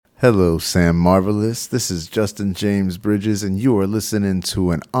Hello, Sam Marvelous. This is Justin James Bridges, and you are listening to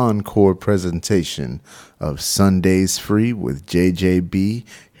an encore presentation of Sundays Free with JJB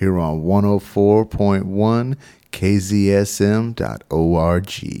here on 104.1 KZSM.org.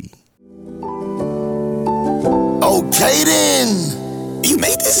 Okay then. You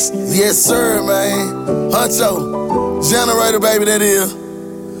made this? Yes, sir, man. Huncho. Generator, baby, that is.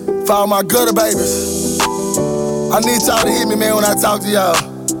 For all my gutter babies. I need y'all to hear me, man, when I talk to y'all.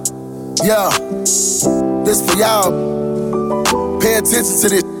 Yeah. This for y'all. Pay attention to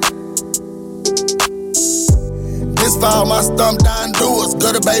this. This for all my stumped down doers.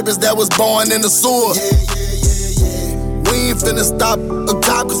 Gutter babies that was born in the sewer. Yeah. We ain't finna stop up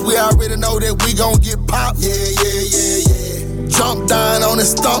top, cause we already know that we gon' get popped. Yeah. Jump down on it,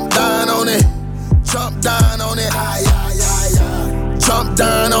 stomp down on it. Jump down on it, aye. Jump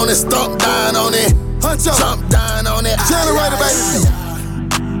down on it, stomp down on it. Jump down on it, generator, baby.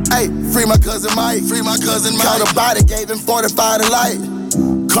 Hey, free my cousin Mike. Caught a body, gave him 45 to life.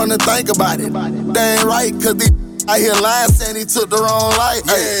 Come to think about it, they ain't right, cause these I hear lying saying he took the wrong light.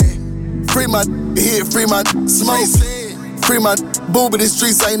 Hey, free my hit, free my smoke. Free my boo, but these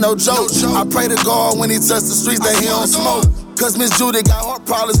streets ain't no joke. I pray to God when he touch the streets that he don't smoke. Cause Miss Judy got heart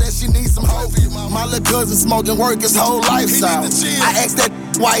problems and she needs some hope. My little cousin smoking work his whole lifestyle. I asked that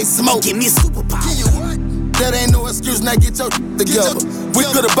white smoke, Give me a superpower. that ain't no excuse, now get your together. We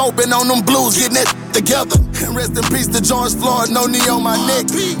could've both been on them blues, getting that together. And rest in peace to George Floyd, no knee on my neck.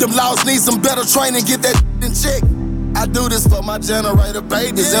 Them laws need some better training, get that in check. I do this for my generator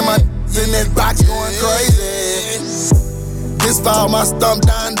babies and my in that box going crazy. This for all my stumped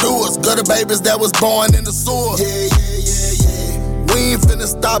down doers, gutter babies that was born in the sewer. Yeah. We ain't finna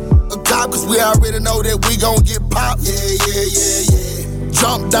stop up top, cause we already know that we gon' get popped. Yeah.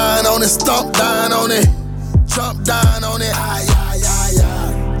 Jump down on it, stomp down on it. Jump down on it, aye.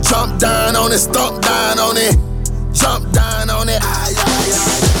 Jump down on it, stomp down on it. Jump down on it, aye.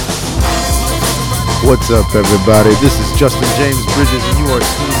 What's up, everybody? This is Justin James Bridges, and you are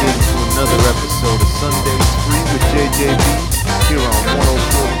tuned in to another episode of Sundays Free with JJB here on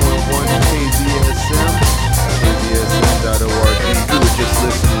 104.1 KZSM, KZSM.org. You were just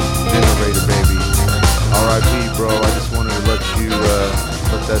listening to Generator, baby. R.I.P., bro. I just wanted to let you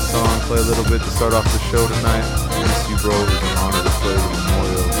let that song play a little bit to start off the show tonight. Miss you, bro. It was an honor to play the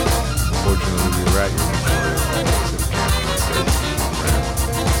memorial. Unfortunately, we were at your memorial.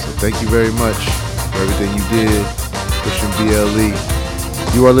 So thank you very much for everything you did, pushing BLE.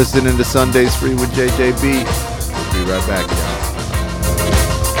 You are listening to Sundays Free with JJB. We'll be right back, y'all.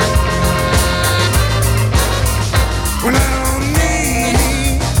 When I don't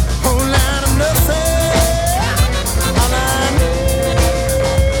need a whole lot of nothing, all I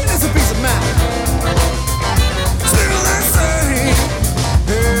need is a piece of mind. Still I say,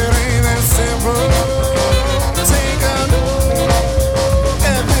 it ain't that simple. Take a look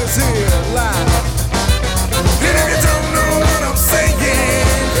at this here life. And if you don't know what I'm saying,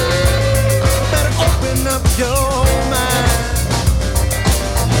 better open up your mind.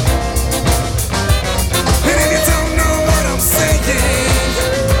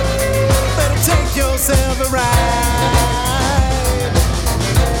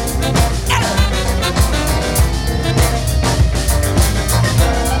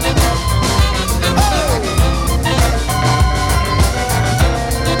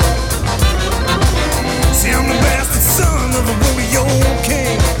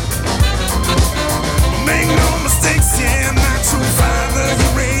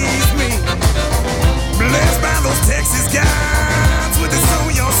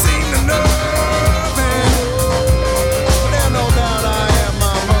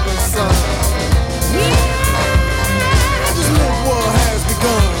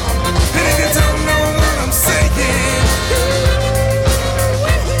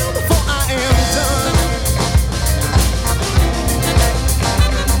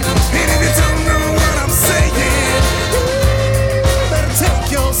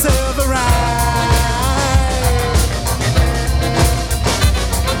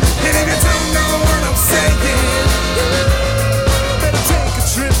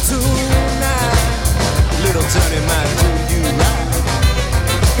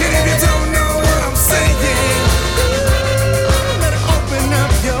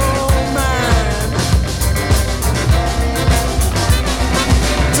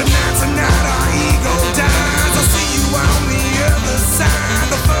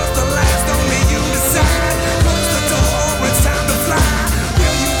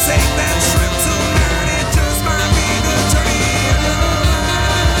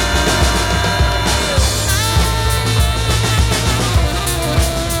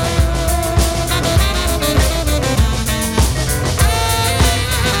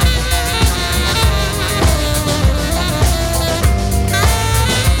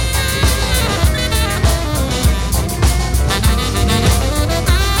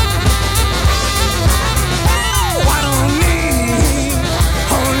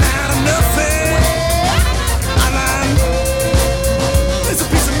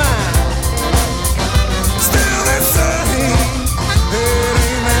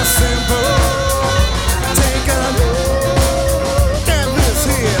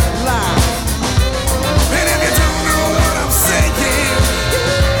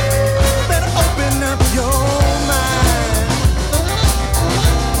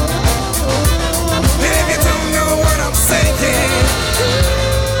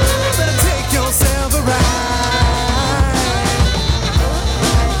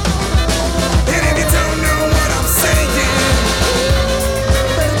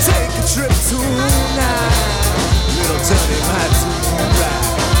 sunny, my tonight.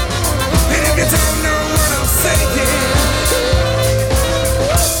 And if you don't know what I'm saying,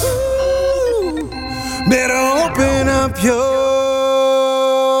 better open up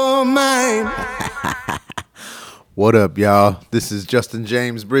your mind. What up, y'all? This is Justin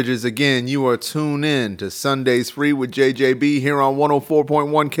James Bridges. Again, you are tuned in to Sundays Free with JJB here on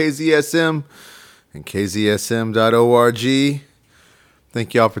 104.1 KZSM and KZSM.org.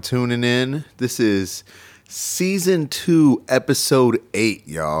 Thank y'all for tuning in. This is Season 2, Episode 8,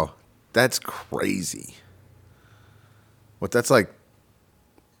 y'all. That's crazy. What, that's like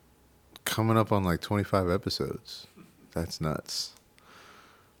coming up on like 25 episodes. That's nuts.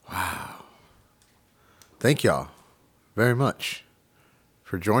 Wow. Thank y'all very much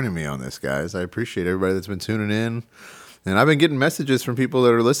for joining me on this, guys. I appreciate everybody that's been tuning in. And I've been getting messages from people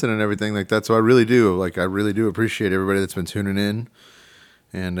that are listening and everything like that. So I really do. I really do appreciate everybody that's been tuning in.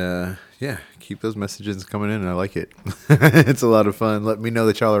 And yeah, keep those messages coming in. I like it. It's a lot of fun. Let me know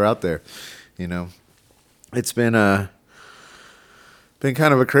that y'all are out there. You know, it's been kind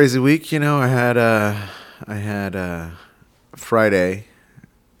of a crazy week. You know, I had Friday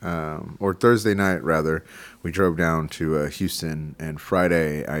or Thursday night rather. We drove down to Houston, and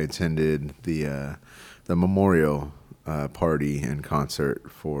Friday I attended the memorial party and concert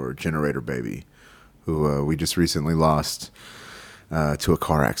for Generator Baby, who we just recently lost to a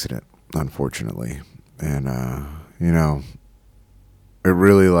car accident, unfortunately. And you know, it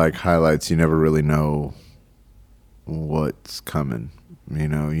really like highlights you never really know what's coming. You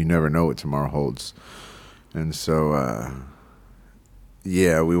know, you never know what tomorrow holds. And so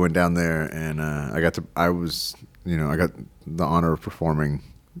yeah, we went down there, and I got the honor of performing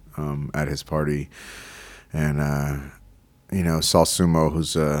at his party. And you know, Saul Sumo,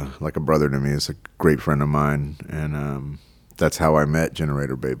 who's like a brother to me, is a great friend of mine, and that's how I met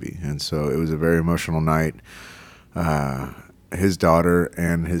Generator Baby. And so it was a very emotional night. His daughter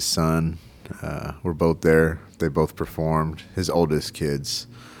and his son were both there. They both performed. His oldest kids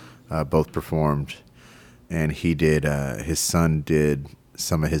both performed. And he did, his son did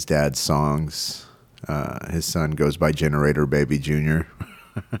some of his dad's songs. His son goes by Generator Baby Jr.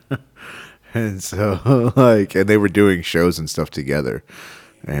 And so, like, and they were doing shows and stuff together.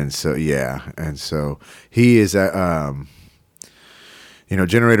 And so, yeah. And so he is at, you know,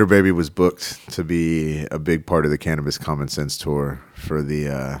 Generator Baby was booked to be a big part of the Cannabis Common Sense tour for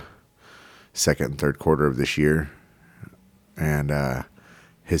the second and third quarter of this year. And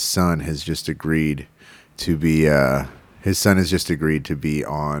his son has just agreed to be on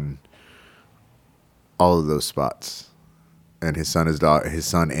all of those spots. And his son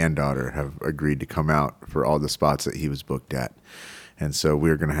and daughter have agreed to come out for all the spots that he was booked at. And so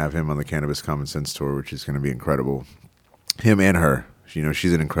we're going to have him on the Cannabis Common Sense tour, which is going to be incredible. Him and her. You know,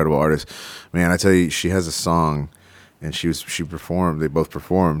 she's an incredible artist. Man, I tell you, she has a song, and she performed. They both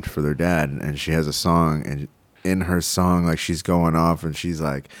performed for their dad, and she has a song, and in her song, like, she's going off, and she's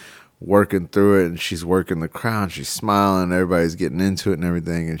like working through it, and she's working the crowd, she's smiling, everybody's getting into it and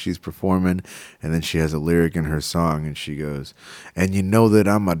everything, and she's performing. And then she has a lyric in her song, and she goes, "And you know that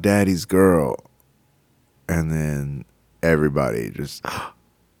I'm my daddy's girl." And then everybody just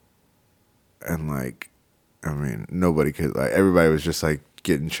and like, I mean, nobody could, like, everybody was just like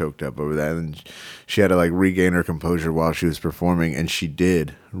getting choked up over that. And she had to like regain her composure while she was performing, and she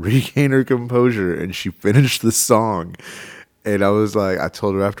did regain her composure, and she finished the song. And I was like, I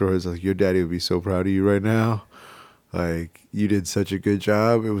told her afterwards, like, your daddy would be so proud of you right now. Like, you did such a good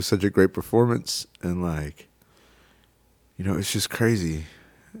job. It was such a great performance. And like, you know, it's just crazy.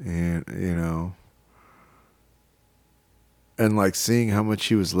 And, you know, and like seeing how much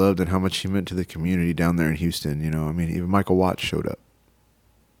he was loved and how much he meant to the community down there in Houston. You know, I mean, even Michael Watts showed up,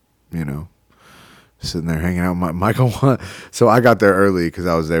 you know, sitting there hanging out. Michael Watts. So I got there early because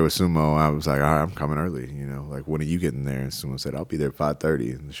I was there with Sumo. I was like, all right, I'm coming early. You know, like, when are you getting there? And Sumo said, I'll be there at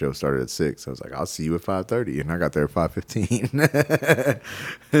 5:30. And the show started at 6. I was like, I'll see you at 5:30. And I got there at 5:15.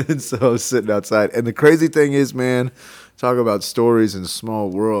 And so I was sitting outside. And the crazy thing is, man, talk about stories in a small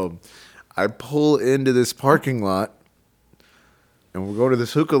world. I pull into this parking lot, and we'll go to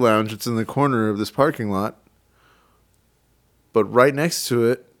this hookah lounge. It's in the corner of this parking lot. But right next to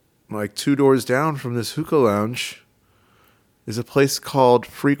it, like 2 doors down from this hookah lounge, is a place called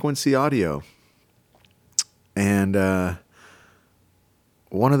Frequency Audio. And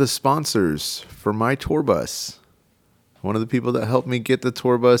one of the sponsors for my tour bus, one of the people that helped me get the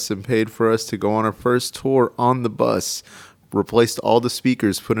tour bus and paid for us to go on our first tour on the bus, replaced all the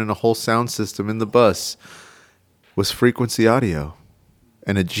speakers, put in a whole sound system in the bus, was Frequency Audio.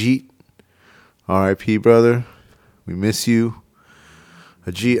 And Ajit, R.I.P. brother, we miss you.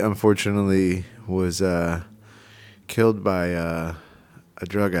 Ajit, unfortunately, was killed by a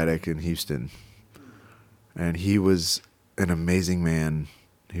drug addict in Houston. And he was an amazing man.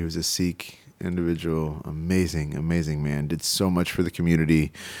 He was a Sikh individual, amazing man, did so much for the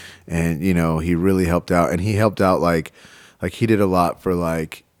community. And, you know, he really helped out. And he helped out like he did a lot for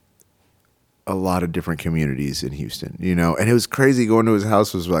like a lot of different communities in Houston, you know. And it was crazy. Going to his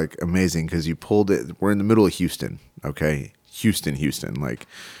house was like amazing because you pulled it. We're in the middle of Houston, okay? Houston, like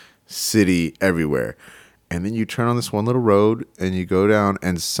city everywhere. And then you turn on this one little road and you go down,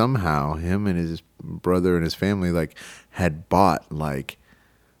 and somehow him and his brother and his family like had bought like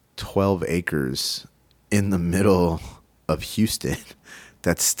 12 acres in the middle of Houston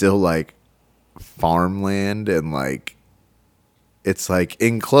that's still like farmland, and like it's like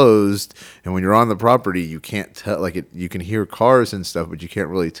enclosed, and when you're on the property you can't tell, like you can hear cars and stuff, but you can't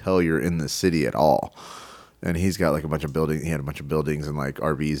really tell you're in the city at all. And he's got like a bunch of buildings. He had a bunch of buildings and like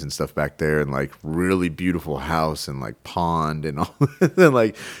RVs and stuff back there, and like really beautiful house and like pond and all, and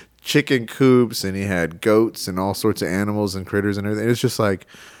like chicken coops, and he had goats and all sorts of animals and critters and everything. It's just like,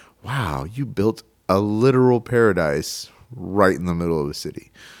 wow, you built a literal paradise right in the middle of the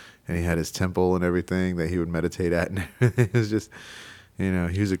city. And he had his temple and everything that he would meditate at, and it was just, you know,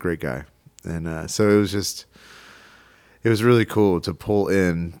 he was a great guy. And so it was really cool to pull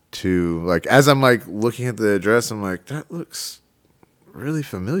in to, like, as I'm like looking at the address, I'm like, that looks really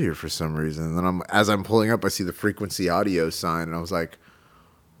familiar for some reason. And then as I'm pulling up, I see the Frequency Audio sign, and I was like,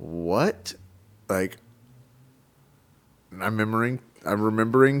 what? Like, I'm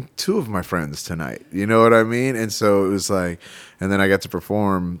remembering two of my friends tonight. You know what I mean? And so it was like, and then I got to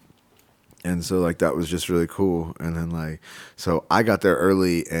perform, and so like that was just really cool. And then like, so I got there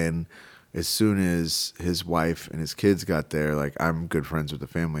early, and as soon as his wife and his kids got there, like I'm good friends with the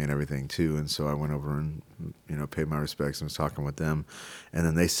family and everything too. And so I went over and, you know, paid my respects and was talking with them. And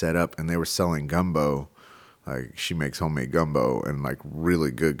then they set up and they were selling gumbo. Like she makes homemade gumbo and like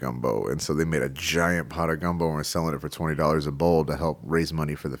really good gumbo. And so they made a giant pot of gumbo and were selling it for $20 a bowl to help raise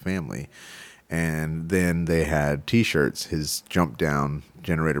money for the family. And then they had t-shirts, his Jump Down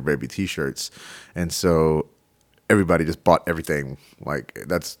Generator Baby t-shirts. And so everybody just bought everything. Like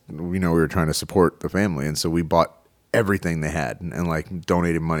that's, you know, we were trying to support the family, and so we bought everything they had and like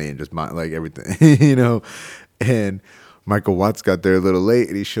donated money and just bought like everything, you know. And Michael Watts got there a little late,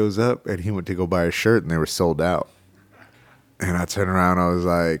 and he shows up and he went to go buy a shirt, and they were sold out. And I turned around, I was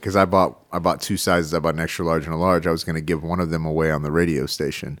like, because I bought two sizes. I bought an extra large and a large. I was going to give one of them away on the radio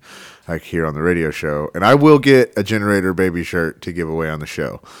station, like here on the radio show. And I will get a Generator Baby shirt to give away on the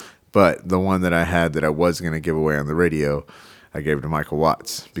show. But the one that I had that I was going to give away on the radio, I gave to Michael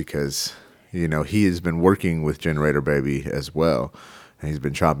Watts because, you know, he has been working with Generator Baby as well. And he's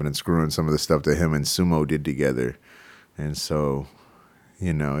been chopping and screwing some of the stuff that him and Sumo did together. And so,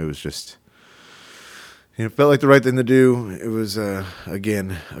 you know, it was just, you know, it felt like the right thing to do. It was,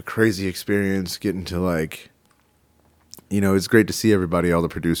 again, a crazy experience getting to like, you know, it's great to see everybody, all the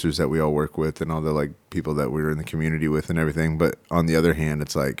producers that we all work with and all the like people that we were in the community with and everything. But on the other hand,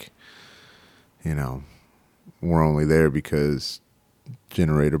 it's like, you know, we're only there because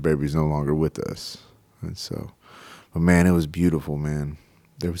Generator Baby's no longer with us. And so, but man, it was beautiful, man.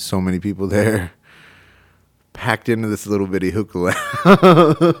 There was so many people there packed into this little bitty hookah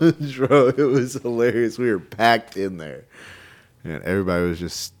lounge. Bro, it was hilarious. We were packed in there. And everybody was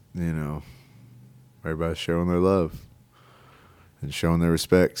just, you know, everybody showing their love and showing their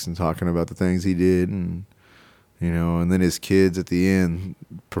respects and talking about the things he did. And, you know, and then his kids at the end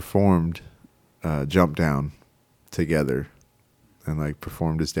performed Jump Down together and like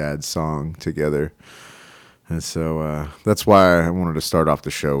performed his dad's song together. And so that's why I wanted to start off the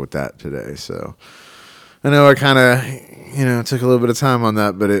show with that today. So I know I kind of, you know, took a little bit of time on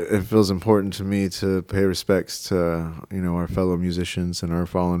that, but it feels important to me to pay respects to, you know, our fellow musicians and our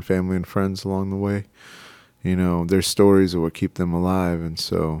fallen family and friends along the way. You know, their stories are what keep them alive. And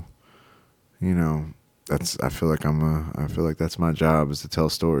so, you know, I feel like that's my job, is to tell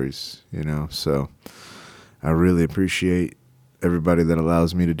stories, you know. So I really appreciate everybody that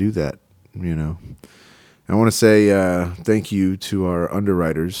allows me to do that, you know. I want to say thank you to our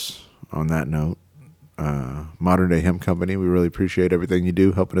underwriters on that note. Modern Day Hemp Company, we really appreciate everything you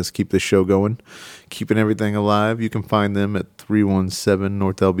do, helping us keep this show going, keeping everything alive. You can find them at 317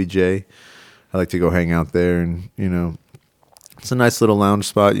 North LBJ. I like to go hang out there, and, you know, it's a nice little lounge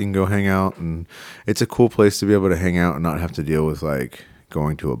spot. You can go hang out, and it's a cool place to be able to hang out and not have to deal with like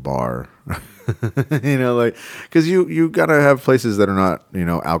going to a bar. You know, like, because you got to have places that are not, you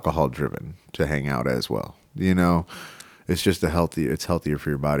know, alcohol driven to hang out as well, you know. It's just it's healthier for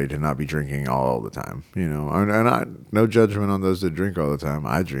your body to not be drinking all the time, you know. No judgment on those that drink all the time.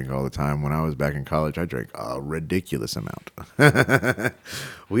 I drink all the time. When I was back in college, I drank a ridiculous amount.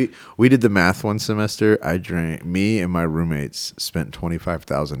 We did the math one semester. Me and my roommates spent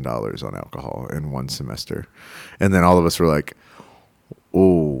 $25,000 on alcohol in one semester, and then all of us were like,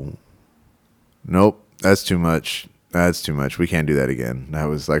 "Oh, nope, that's too much. That's too much. We can't do that again." That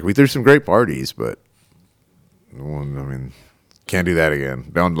was like, we threw some great parties, but. Well, I mean, can't do that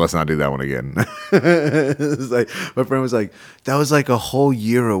again. Let's not do that one again. It's like, my friend was like, that was like a whole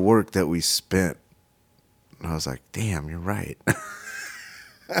year of work that we spent. And I was like, damn, you're right.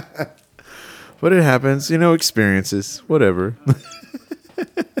 But it happens, you know, experiences, whatever.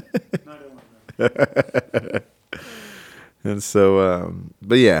 And so,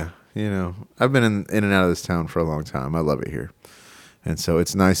 but yeah, you know, I've been in and out of this town for a long time. I love it here. And so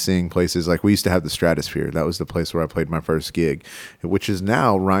it's nice seeing places like we used to have the Stratosphere. That was the place where I played my first gig, which is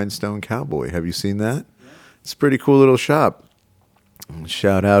now Rhinestone Cowboy. Have you seen that? Yeah. It's a pretty cool little shop.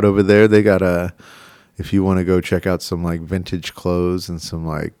 Shout out over there. They got if you want to go check out some like vintage clothes and some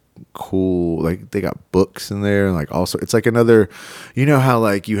like cool, like they got books in there, and like also it's like another, you know how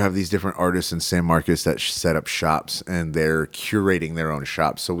like you have these different artists in San Marcos that set up shops and they're curating their own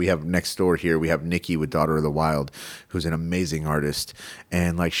shops. So we have next door here, we have Nikki with Daughter of the Wild, who's an amazing artist,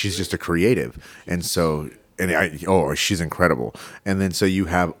 and like she's just a creative, and so she's incredible. And then so you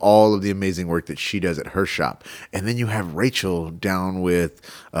have all of the amazing work that she does at her shop. And then you have Rachel down with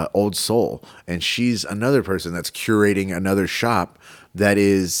Old Soul. And she's another person that's curating another shop that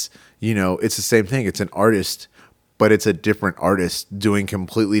is, you know, it's the same thing. It's an artist, but it's a different artist doing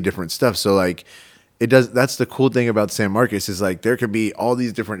completely different stuff. So like that's the cool thing about San Marcos is like there could be all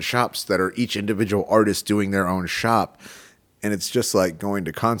these different shops that are each individual artist doing their own shop. And it's just like going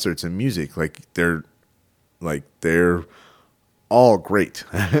to concerts and music. They're all great.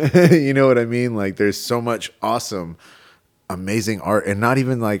 You know what I mean? Like there's so much awesome, amazing art, and not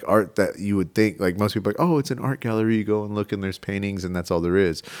even like art that you would think like most people are like, oh, it's an art gallery. You go and look and there's paintings and that's all there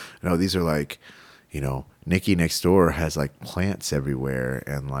is. No, these are like, you know, Nikki next door has like plants everywhere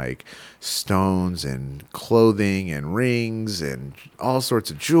and like stones and clothing and rings and all sorts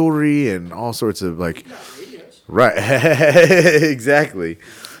of jewelry and all sorts of like, right. Exactly.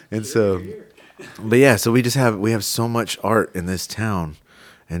 And so, but yeah, so we have so much art in this town,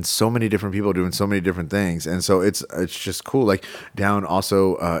 and so many different people doing so many different things, and so it's just cool. Like down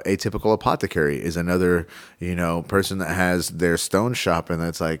also, Atypical Apothecary is another, you know, person that has their stone shop, and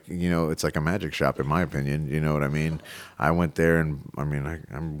that's like, you know, it's like a magic shop in my opinion. You know what I mean? I went there, and I mean,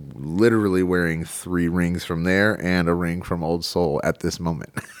 I'm literally wearing 3 rings from there and a ring from Old Soul at this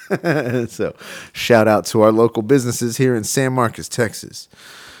moment. So, shout out to our local businesses here in San Marcos, Texas.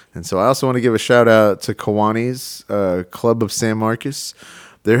 And so I also want to give a shout out to Kiwanis Club of San Marcos.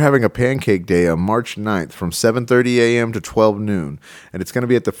 They're having a pancake day on March 9th from 7:30 a.m. to 12 noon. And it's going to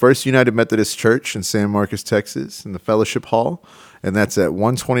be at the First United Methodist Church in San Marcos, Texas, in the Fellowship Hall. And that's at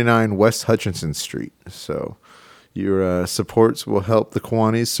 129 West Hutchinson Street. So your supports will help the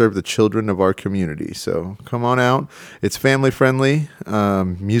Kiwanis serve the children of our community. So come on out. It's family friendly,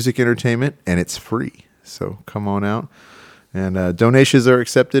 music entertainment, and it's free. So come on out. And donations are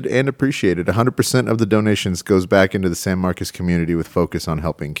accepted and appreciated. 100% of the donations goes back into the San Marcos community with focus on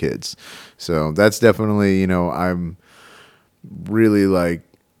helping kids. So that's definitely, you know, I really,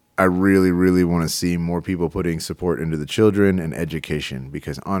 really want to see more people putting support into the children and education,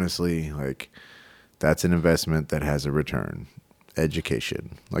 because honestly, like, that's an investment that has a return.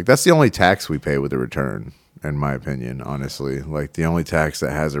 Education. Like, that's the only tax we pay with a return, in my opinion, honestly. Like, the only tax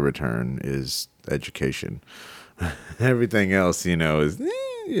that has a return is education. Everything else, you know, is,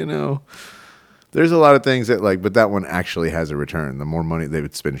 you know, there's a lot of things that like, but that one actually has a return. The more money,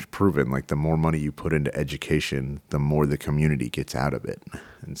 it's been proven, like the more money you put into education, the more the community gets out of it.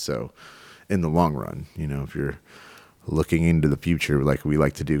 And so in the long run, you know, if you're looking into the future, like we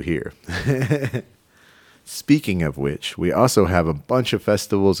like to do here. Speaking of which, we also have a bunch of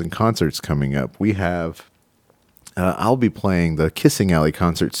festivals and concerts coming up. We have I'll be playing the Kissing Alley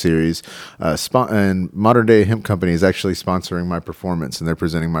concert series, and Modern Day Hemp Company is actually sponsoring my performance, and they're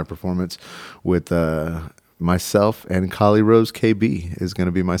presenting my performance with myself, and Kali Rose KB is going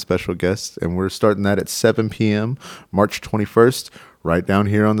to be my special guest, and we're starting that at 7 p.m. March 21st, right down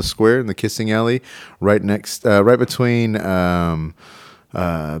here on the square in the Kissing Alley, right between the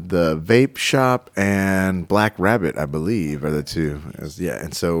vape shop and Black Rabbit, I believe, are the two. Yeah,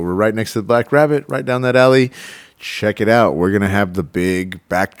 and so we're right next to the Black Rabbit, right down that alley. Check it out. We're going to have the big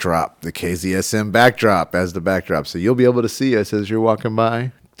backdrop, the KZSM backdrop as the backdrop. So you'll be able to see us as you're walking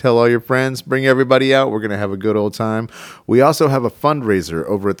by. Tell all your friends. Bring everybody out. We're going to have a good old time. We also have a fundraiser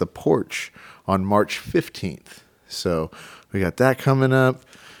over at the Porch on March 15th. So we got that coming up.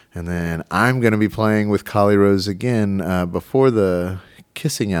 And then I'm going to be playing with Collie Rose again before the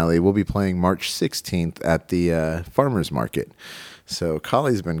Kissing Alley. We'll be playing March 16th at the Farmers Market. So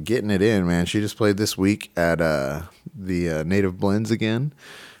Collie's been getting it in, man. She just played this week at the Native Blends again.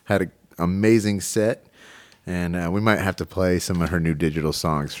 Had an amazing set. And we might have to play some of her new digital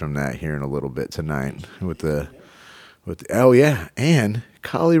songs from that here in a little bit tonight. Oh, yeah. And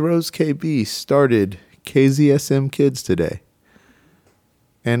Collie Rose KB started KZSM Kids today.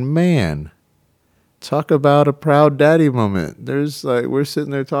 And man, talk about a proud daddy moment. There's like, we're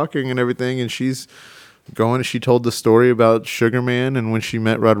sitting there talking and everything, and she told the story about Sugar Man and when she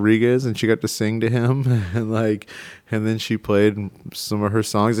met Rodriguez and she got to sing to him and then she played some of her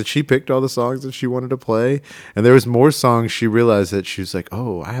songs, and she picked all the songs that she wanted to play. And there was more songs. She realized that she was like,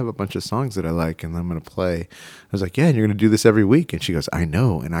 oh, I have a bunch of songs that I like and I'm going to play. I was like, yeah, and you're going to do this every week. And she goes, I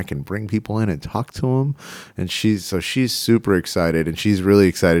know. And I can bring people in and talk to them. And she's super excited, and she's really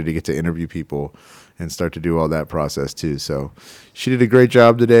excited to get to interview people and start to do all that process too. So she did a great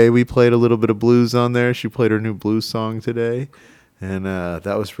job today. We played a little bit of blues on there. She played her new blues song today. And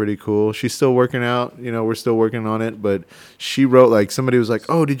that was pretty cool. She's still working out. We're still working on it. But she wrote, somebody was like,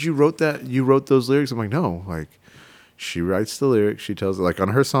 oh, did you wrote that? You wrote those lyrics? I'm like, no. She writes the lyrics. She tells, on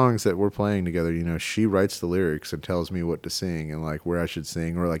her songs that we're playing together, she writes the lyrics and tells me what to sing and, where I should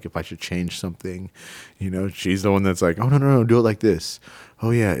sing or, if I should change something. She's the one that's like, oh, no, do it like this.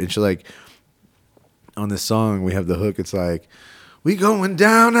 Oh, yeah. And she, on this song, we have the hook. It's like, we going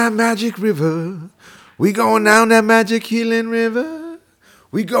down that magic river. We going down that magic healing river.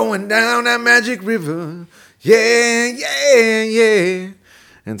 We going down that magic river. Yeah, yeah, yeah.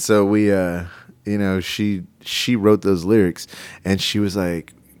 And so we, she wrote those lyrics, and she was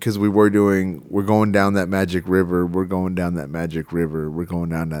like, because we're going down that magic river. We're going down that magic river. We're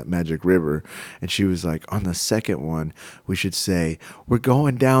going down that magic river. And she was like, on the second one, we should say, we're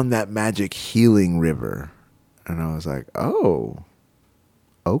going down that magic healing river. And I was like, oh,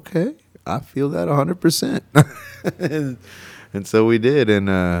 okay. I feel that 100%. and so we did. And,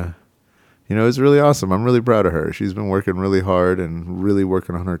 it was really awesome. I'm really proud of her. She's been working really hard and really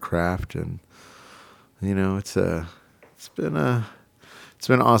working on her craft. And, it's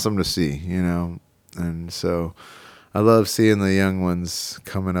been awesome to see, and so I love seeing the young ones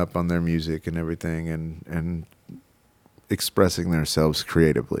coming up on their music and everything and expressing themselves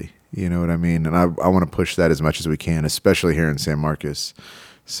creatively. You know what I mean? And I want to push that as much as we can, especially here in San Marcos.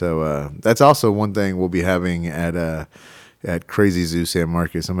 So that's also one thing we'll be having at Crazy Zoo San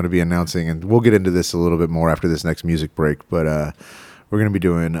Marcos. I'm going to be announcing, and we'll get into this a little bit more after this next music break, but we're going to be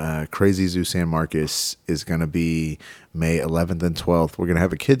doing Crazy Zoo San Marcos is going to be May 11th and 12th. We're going to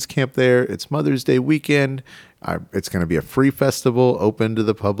have a kids camp there. It's Mother's Day weekend. It's going to be a free festival open to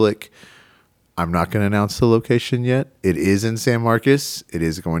the public. I'm not going to announce the location yet. It is in San Marcos. It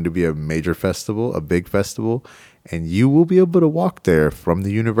is going to be a major festival, a big festival, and you will be able to walk there from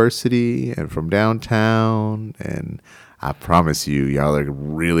the university and from downtown, and I promise you, y'all are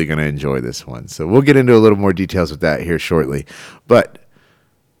really going to enjoy this one. So we'll get into a little more details with that here shortly. But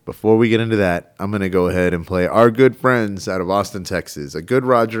before we get into that, I'm going to go ahead and play our good friends out of Austin, Texas, A Good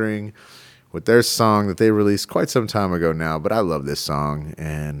Rogering, with their song that they released quite some time ago now. But I love this song,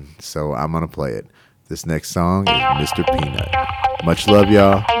 and so I'm going to play it. This next song is Mr. Peanut. Much love,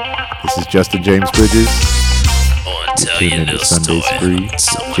 y'all. This is Justin James Bridges. Tune in to Sundays Free with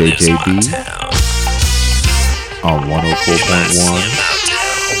JJB on 104.1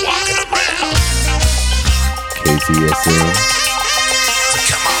 KZSM.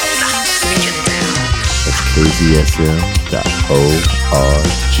 That's KZSM.org.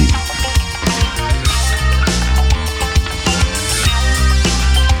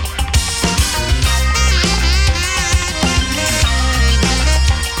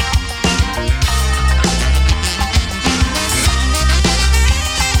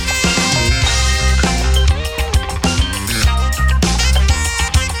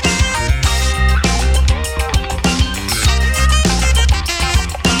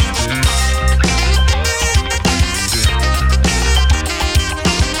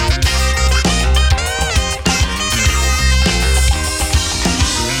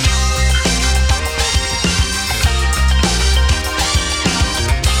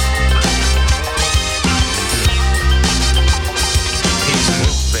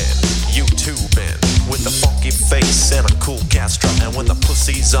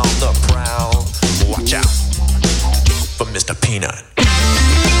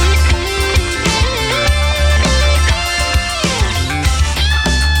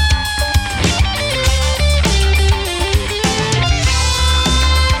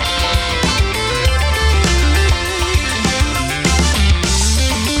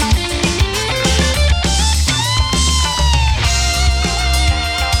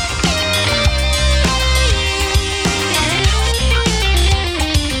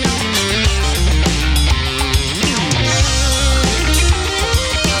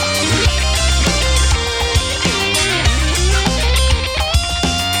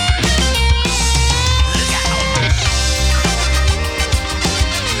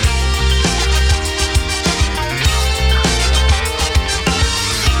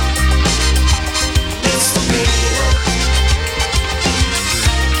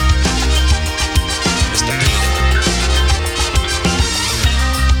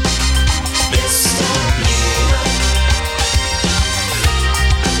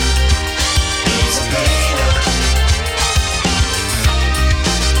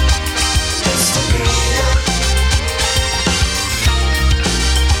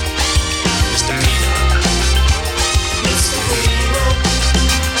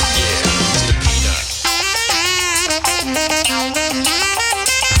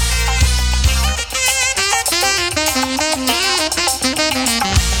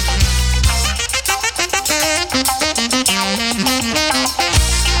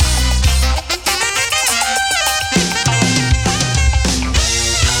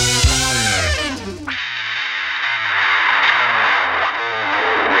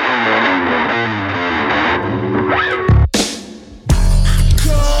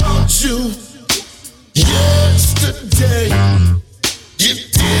 you yesterday. You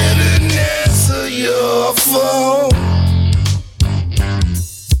didn't answer your phone.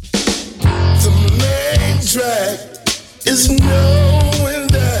 The main drag is knowing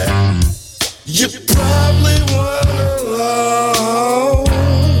that you probably want alone.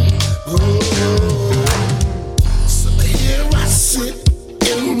 So here I sit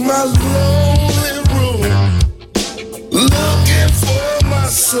in my lonely room, looking for my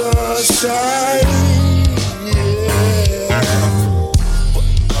sunshine. Yeah, but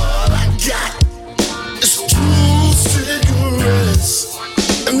all I got is 2 cigarettes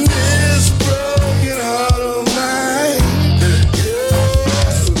and this broken heart of mine. Yeah,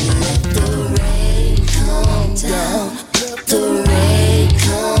 so let the rain come down, let the rain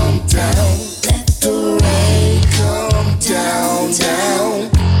come down, let the rain come down, down.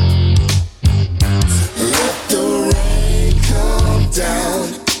 Let the rain come down,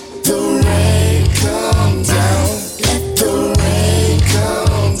 the rain come down, let the rain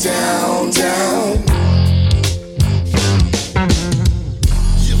come down, down.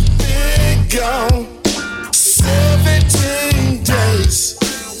 You've been gone 17 days,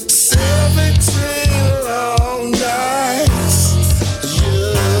 17 long nights.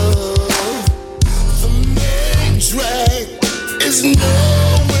 Yeah, the main drag is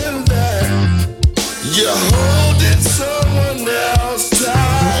knowing that you're holding someone else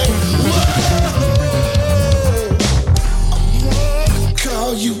tight. Whoa, I wanna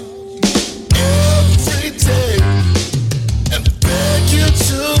call you every day and beg you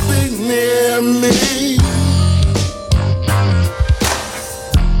to be near me.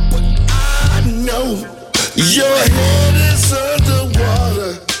 But I know your head is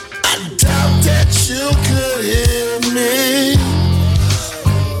underwater. I doubt that you could hear me.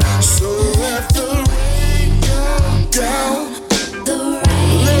 So let the rain come down.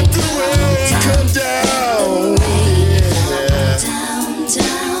 Let the rain come down. Yeah.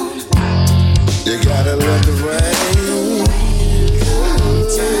 You gotta let the rain. Come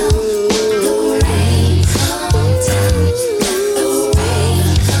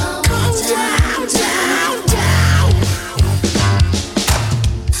down, down, down.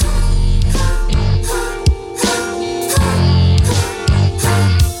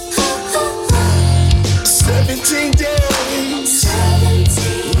 17 days.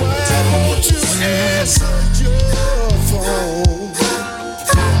 Why won't you answer your phone?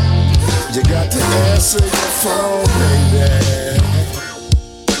 You got to answer your phone, baby.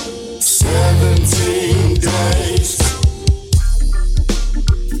 17 days.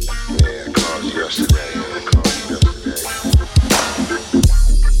 Yeah, I called you yesterday.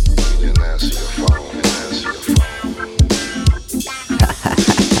 You didn't answer your phone.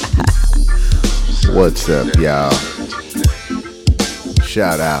 What's up, y'all?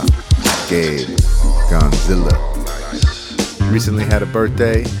 Shout out Gabe Gonzilla. Recently had a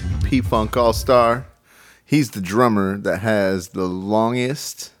birthday. P-Funk All-Star. He's the drummer that has the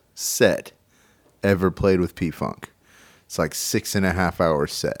longest set ever played with P-Funk. It's like 6.5 hour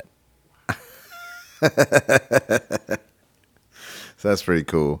set. So that's pretty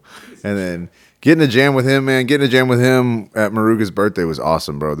cool. And then getting a jam with him, man. Getting a jam with him at Maruga's birthday was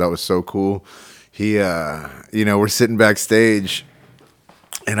awesome, bro. That was so cool. He, we're sitting backstage,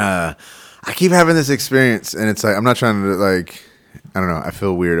 and I keep having this experience, and it's like, I'm not trying to, like, I don't know, I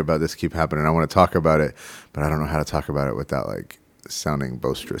feel weird about this keep happening. I want to talk about it, but I don't know how to talk about it without, like, sounding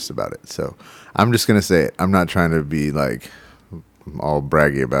boisterous about it. So I'm just going to say it. I'm not trying to be, like, all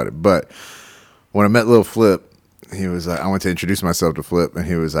braggy about it. But when I met Lil Flip, he was like, I went to introduce myself to Flip, and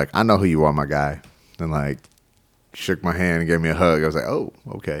he was like, I know who you are, my guy. And, like, shook my hand and gave me a hug. I was like, oh,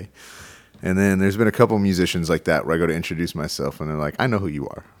 okay. And then there's been a couple musicians like that where I go to introduce myself, and they're like, I know who you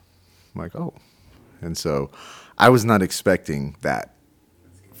are. I'm like, oh. And so I was not expecting that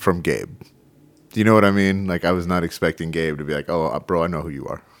from Gabe. Do you know what I mean? Like, I was not expecting Gabe to be like, oh, bro, I know who you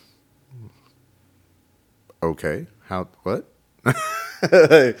are. Okay. How, what?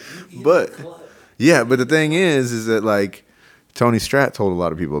 But, yeah, but the thing is that, like, Tony Strat told a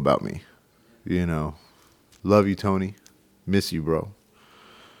lot of people about me. You know, love you, Tony. Miss you, bro.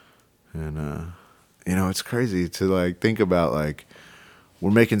 And, it's crazy to, like, think about, like, we're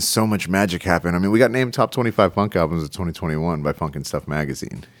making so much magic happen. I mean, we got named top 25 funk albums of 2021 by Funk and Stuff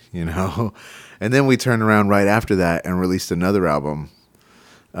magazine, you know? And then we turned around right after that and released another album.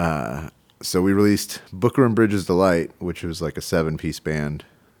 So we released Booker and Bridges Delight, which was like a 7-piece band,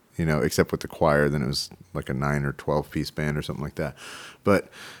 you know, except with the choir. Then it was like a 9 or 12-piece band or something like that. But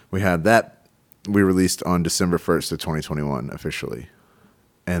we had that. We released on December 1st of 2021 officially.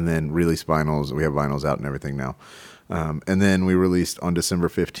 And then released vinyls. We have vinyls out and everything now. And then we released on December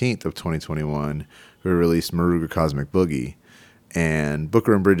 15th of 2021, we released Maruga Cosmic Boogie. And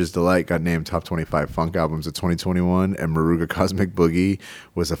Booker and Bridges Delight got named Top 25 Funk Albums of 2021. And Maruga Cosmic Boogie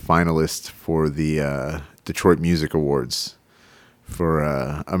was a finalist for the Detroit Music Awards for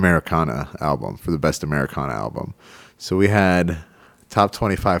Americana album, for the Best Americana album. So we had Top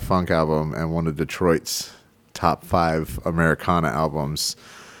 25 Funk Album and one of Detroit's Top 5 Americana albums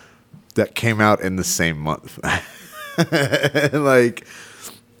that came out in the same month.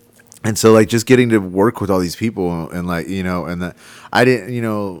 And so, like, just getting to work with all these people and, like, you know, and that I didn't, you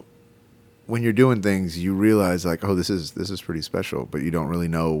know, when you're doing things, you realize, like, oh, this is pretty special, but you don't really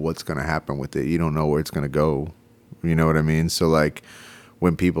know what's going to happen with it. You don't know where it's going to go. You know what I mean? So, like,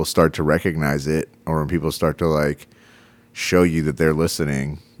 when people start to recognize it, or when people start to, like, show you that they're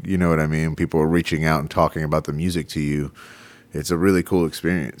listening, you know what I mean? People are reaching out and talking about the music to you. It's a really cool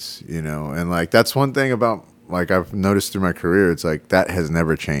experience, you know? And, like, that's one thing about, like, I've noticed through my career, it's like that has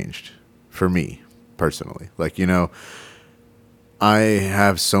never changed for me personally. Like, you know, I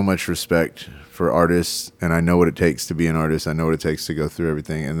have so much respect for artists, and I know what it takes to be an artist. I know what it takes to go through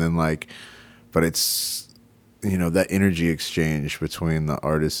everything. And then, like, but it's, you know, that energy exchange between the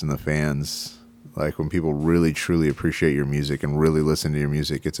artists and the fans, like when people really truly appreciate your music and really listen to your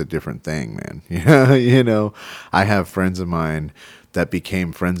music, it's a different thing, man. You know, I have friends of mine that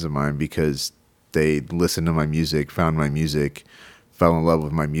became friends of mine because they listened to my music, found my music, fell in love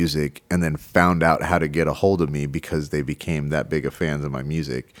with my music, and then found out how to get a hold of me because they became that big of fans of my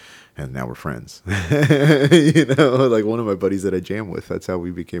music, and now we're friends. You know, like one of my buddies that I jam with, that's how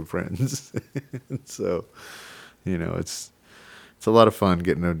we became friends. So, you know, it's a lot of fun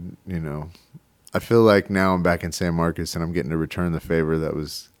getting to, you know, I feel like now I'm back in San Marcos and I'm getting to return the favor that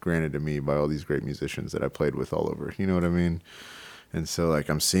was granted to me by all these great musicians that I played with all over. You know what I mean? And so, like,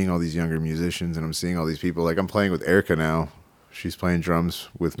 I'm seeing all these younger musicians and I'm seeing all these people. Like, I'm playing with Erica now. She's playing drums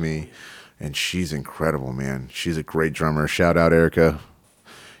with me, and she's incredible, man. She's a great drummer. Shout out, Erica.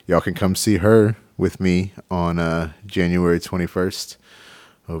 Y'all can come see her with me on January 21st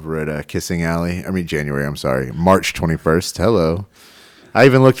over at March 21st. Hello. I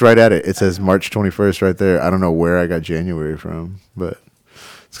even looked right at it. It says March 21st right there. I don't know where I got January from, but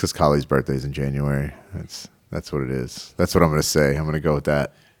it's because Kali's birthday's in January. That's what it is. That's what I'm going to say. I'm going to go with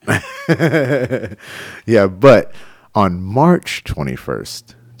that. Yeah, but on March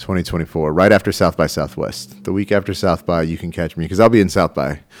 21st, 2024, right after South by Southwest, the week after South by, you can catch me, because I'll be in South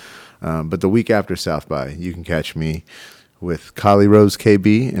by. But the week after South by, you can catch me with Kali Rose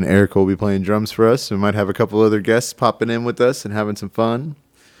KB, and Erica will be playing drums for us. We might have a couple other guests popping in with us and having some fun.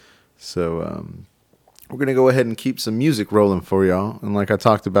 So we're going to go ahead and keep some music rolling for y'all. And like I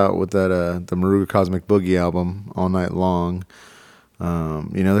talked about with that the Maruga Cosmic Boogie album, All Night Long,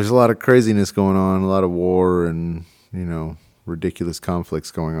 you know, there's a lot of craziness going on, a lot of war and, you know, ridiculous conflicts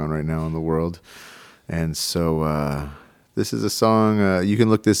going on right now in the world. And so this is a song, you can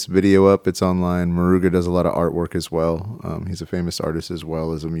look this video up, it's online. Maruga does a lot of artwork as well. He's a famous artist as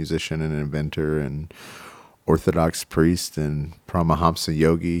well as a musician and an inventor and Orthodox priest and Paramahamsa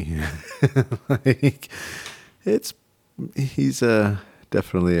yogi. Like, he's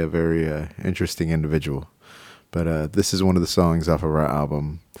definitely a very interesting individual. But this is one of the songs off of our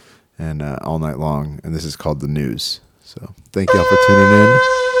album, and All Night Long, and this is called The News. So thank y'all for tuning in.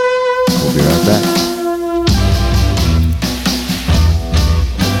 We'll be right back.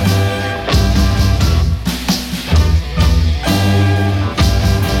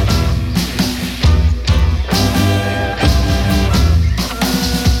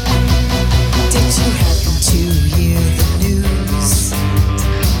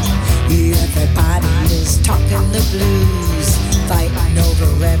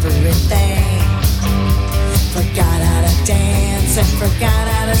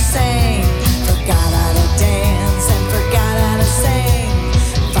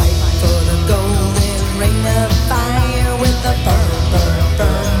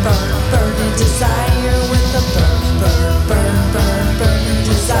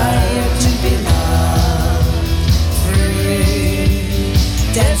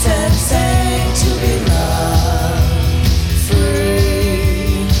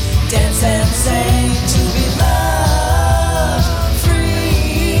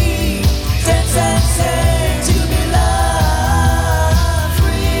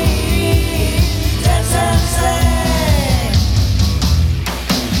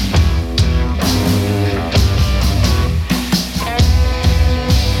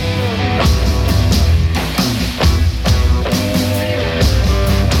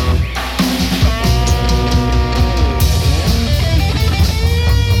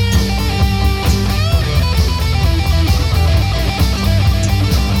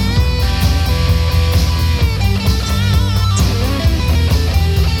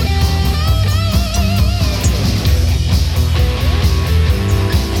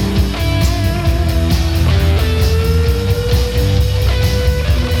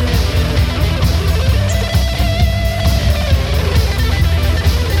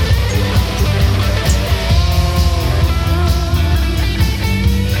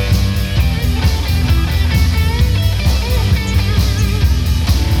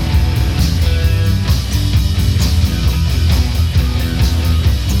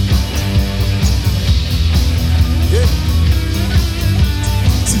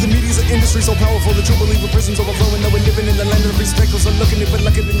 blessings overflowing. Though we're living in the land of free speckles. So looking if we're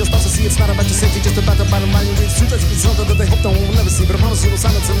lucky, then you're supposed to see it's not about your safety, just about the bottom line. You read the truth, that's something that they hope no one will ever see. But I promise you, no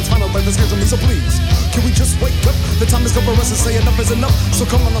silence and it's final, but it's scares me. So please, can we just wake up? The time has come for us to say enough is enough. So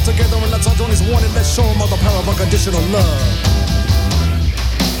come on all together and let's all join as one and let's show them all the power of unconditional love.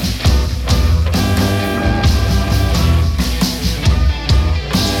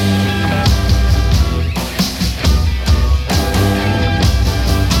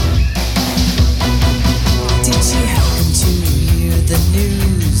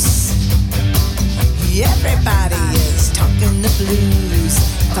 Everybody is talking the blues,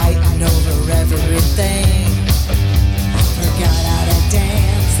 fighting over everything. Forgot how to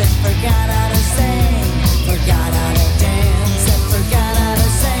dance and forgot how to sing. Forgot how to dance and forgot how to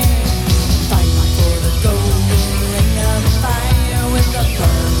sing. Fighting for the golden ring of fire with the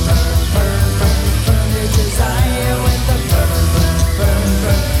burn, burn, burn, burn, burning desire. With the burn, burn, burn,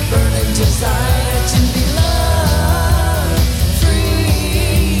 burn, burning desire to be loved,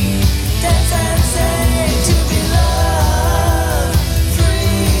 free, dance and sing.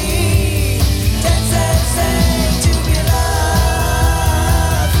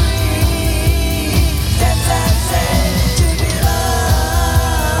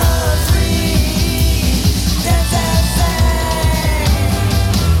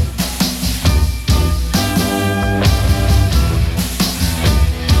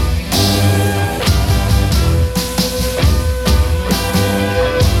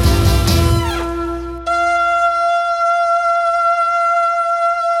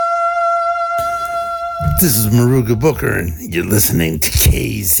 This is Maruga Booker, and you're listening to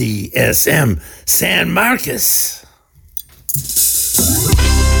KZSM San Marcos.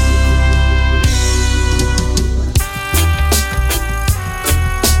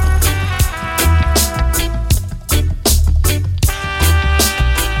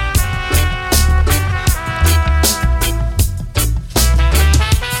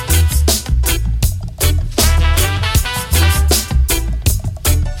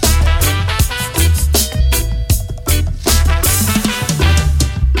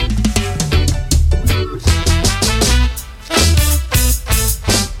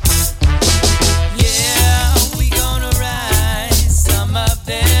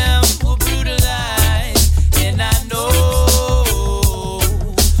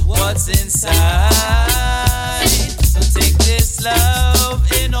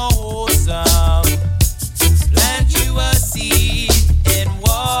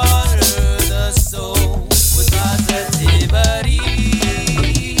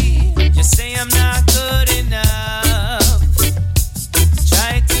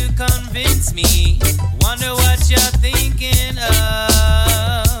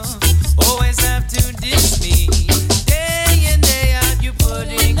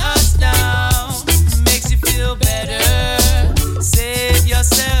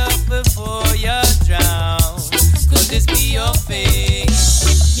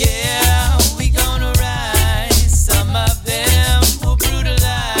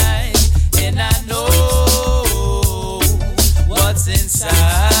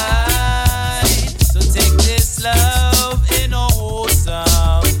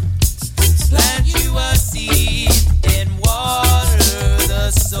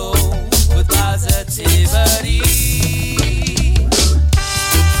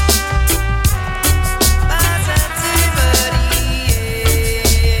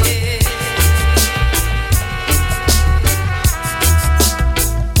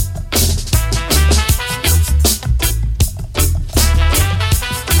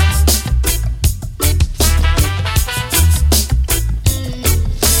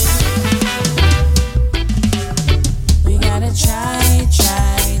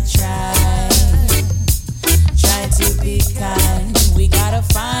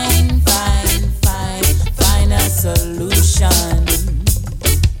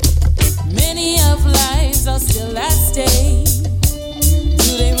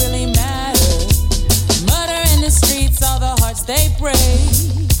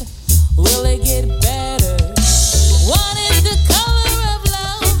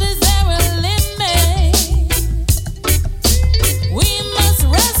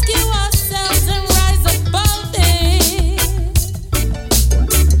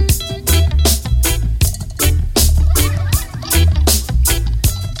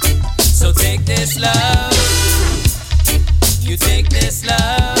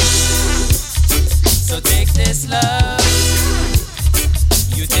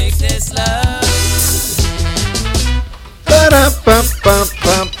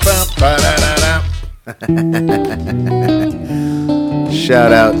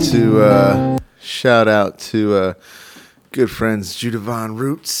 shout out to good friends Judavon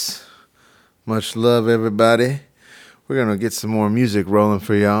Roots. Much love, everybody. We're going to get some more music rolling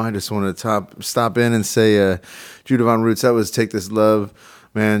for y'all. I just wanted to stop in and say, Judavon Roots, that was Take This Love.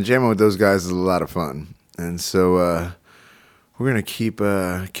 Man, jamming with those guys is a lot of fun. And so we're going to keep...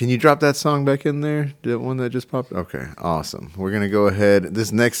 can you drop that song back in there? That one that just popped? Okay, awesome. We're going to go ahead.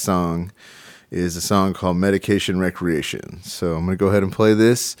 This next song is a song called Medication Recreation. So I'm going to go ahead and play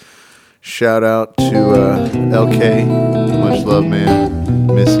this. Shout out to LK. Much love, man.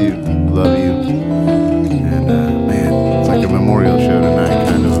 Miss you. Love you. And, man, it's like a memorial show tonight,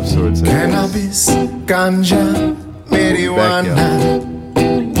 kind of sorts. Cannabis, ganja, marijuana.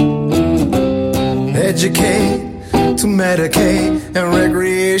 Educate to medicate and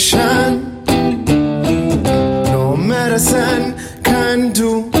recreation. No medicine can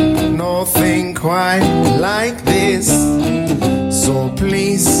do nothing quite like this. So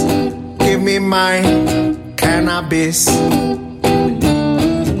please give me my cannabis.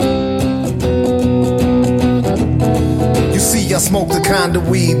 You see, I smoke the kind of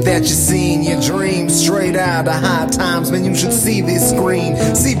weed that you see in your dreams. Straight out of High Times, man, you should see this screen.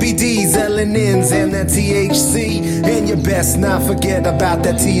 CBDs, LNNs, and that THC. And you best not forget about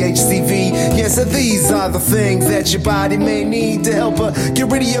that THCV. Yes, so these are the things that your body may need to help her get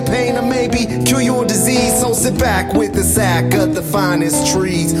rid of your pain or maybe cure your disease. So sit back with the sack of the finest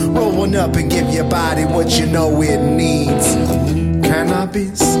trees. Roll one up and give your body what you know it needs.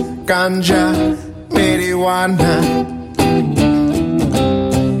 Cannabis, ganja, marijuana.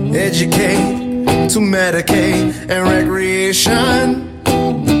 Educate to medicate and recreation.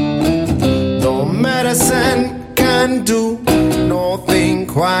 No medicine can do nothing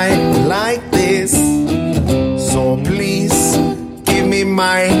quite like this. So please give me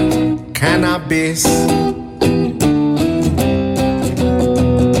my cannabis.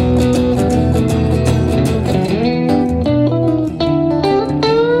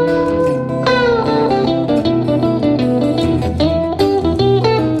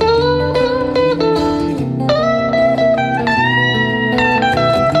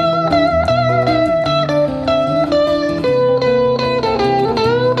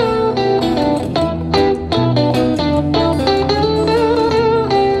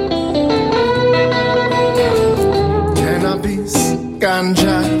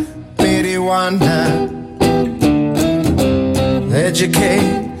 Ganja, marijuana.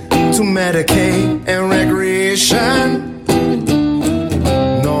 Educate to medicate and recreation.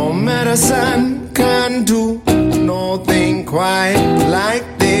 No medicine can do nothing quite like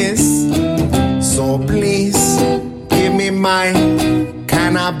this. So please give me my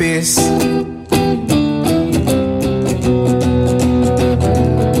cannabis.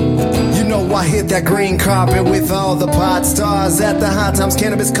 I hit that green carpet with all the pot stars at the High Times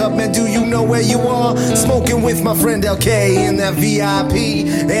Cannabis Cup. Man, do you know where you are? Smoking with my friend LK in that VIP.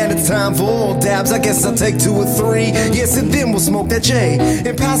 And it's time for all dabs. I guess I'll take 2 or 3. Yes, and then we'll smoke that J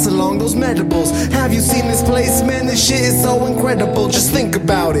and pass along those medibles. Have you seen this place? Man, this shit is so incredible. Just think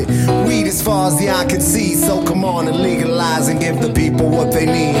about it. Weed as far as the eye can see. So come on and legalize and give the people what they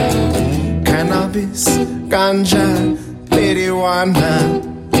need. Cannabis, ganja, marijuana.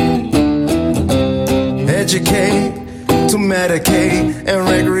 Educate to medicate and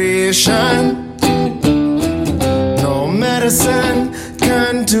recreation. No medicine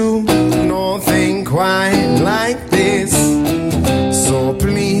can do nothing quite like this. So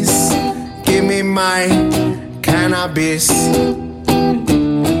please give me my cannabis.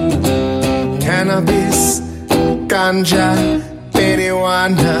 Cannabis, ganja,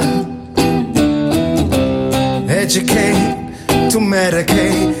 marijuana. Educate to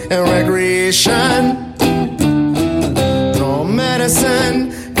medicate and recreation.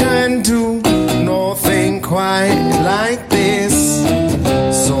 Medicine can do nothing quite like this.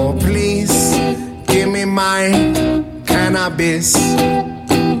 So please give me my cannabis.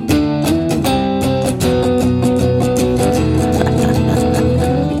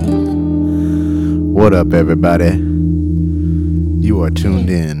 What up, everybody? You are tuned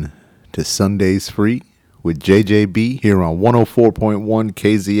in to Sundays Free with JJB here on 104.1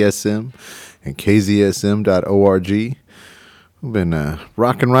 KZSM and KZSM.org. We've been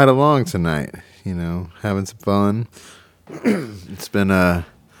rocking right along tonight, you know, having some fun. It's been a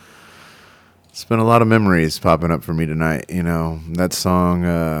lot of memories popping up for me tonight, you know. That song,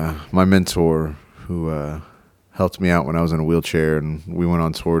 my mentor who helped me out when I was in a wheelchair and we went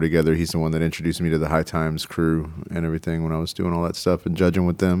on tour together. He's the one that introduced me to the High Times crew and everything when I was doing all that stuff and judging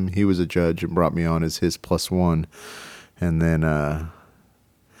with them. He was a judge and brought me on as his +1. And then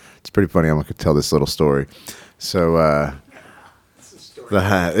it's pretty funny. I'm going to tell this little story. So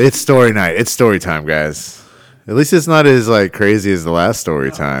It's story night. It's story time, guys. At least it's not as like crazy as the last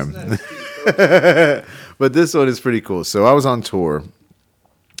story time. But this one is pretty cool. So I was on tour.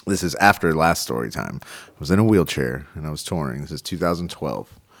 This is after last story time. I was in a wheelchair and I was touring. This is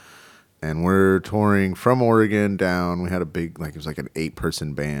 2012. And we're touring from Oregon down. We had a big, like, it was like an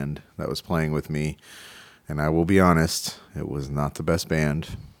 8-person band that was playing with me. And I will be honest, it was not the best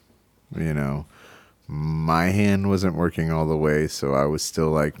band. You know, my hand wasn't working all the way, so I was still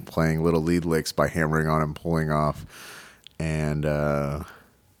like playing little lead licks by hammering on and pulling off. And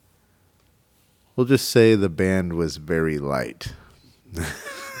we'll just say the band was very light.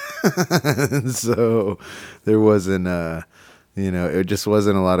 So there wasn't, it just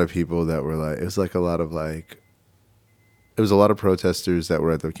wasn't a lot of people that were like, it was like a lot of like, it was a lot of protesters that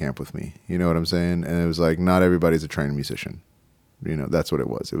were at the camp with me. You know what I'm saying? And it was like, not everybody's a trained musician. You know, that's what it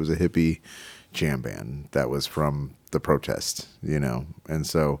was. It was a hippie jam band that was from the protest, you know. And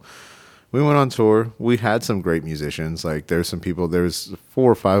so we went on tour. We had some great musicians. Like there's some people, there's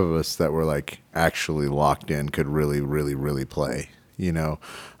 4 or 5 of us that were like actually locked in, could really, really, really play, you know.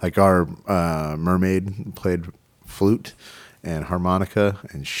 Like our mermaid played flute and harmonica,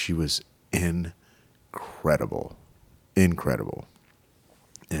 and she was incredible, and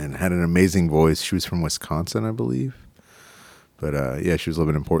had an amazing voice. She was from Wisconsin, I believe. But yeah, she was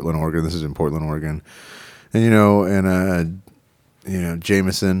living in Portland, Oregon. This is in Portland, Oregon. And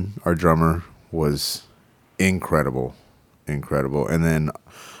Jameson, our drummer, was incredible. And then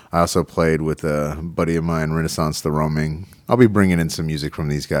I also played with a buddy of mine, Renaissance the Roaming. I'll be bringing in some music from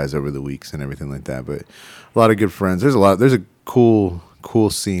these guys over the weeks and everything like that. But a lot of good friends. There's a cool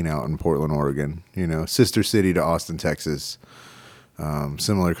scene out in Portland, Oregon. You know, sister city to Austin, Texas.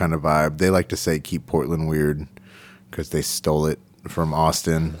 Similar kind of vibe. They like to say keep Portland weird because they stole it from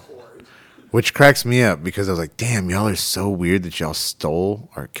Austin, which cracks me up because I was like, damn, y'all are so weird that y'all stole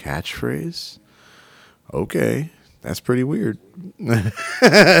our catchphrase. Okay, that's pretty weird.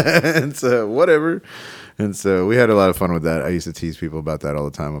 And so whatever. And so we had a lot of fun with that. I used to tease people about that all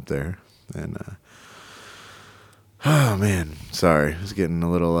the time up there. And oh man, sorry, I was getting a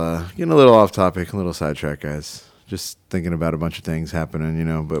little off topic, a little sidetracked, guys. Just thinking about a bunch of things happening, you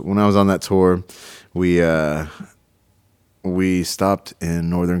know. But when I was on that tour, we stopped in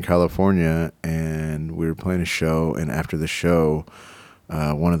Northern California and we were playing a show. And after the show,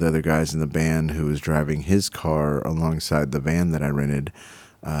 one of the other guys in the band who was driving his car alongside the van that I rented,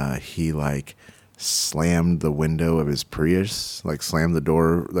 he like slammed the window of his Prius, like slammed the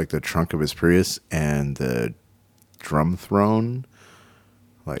door, like the trunk of his Prius, and the drum throne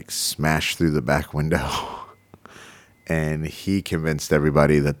like smashed through the back window. And he convinced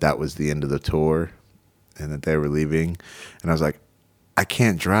everybody that was the end of the tour and that they were leaving. And I was like, I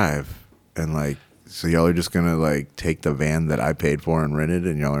can't drive. And like, so y'all are just going to like take the van that I paid for and rented,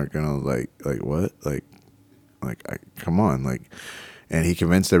 and y'all aren't going to like what? Come on. Like, and he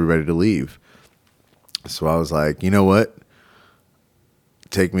convinced everybody to leave. So I was like, you know what?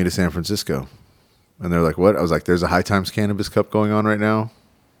 Take me to San Francisco. And they're like, what? I was like, there's a High Times Cannabis Cup going on right now.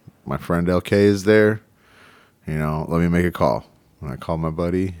 My friend LK is there. You know, let me make a call. And I called my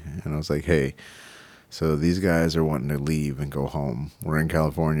buddy and I was like, hey, so these guys are wanting to leave and go home. We're in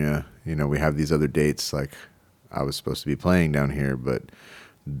California. You know, we have these other dates. Like, I was supposed to be playing down here, but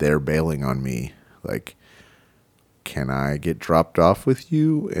they're bailing on me. Like, can I get dropped off with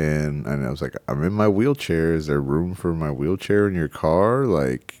you? And I was like, I'm in my wheelchair. Is there room for my wheelchair in your car?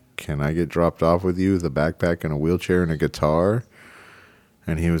 Like, can I get dropped off with you with a backpack and a wheelchair and a guitar?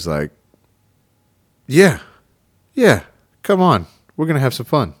 And he was like, yeah, come on. We're going to have some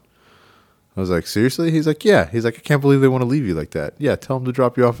fun. I was like, seriously? He's like, yeah. He's like, I can't believe they want to leave you like that. Yeah, tell them to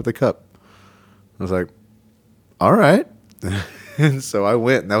drop you off at the cup. I was like, all right. And so I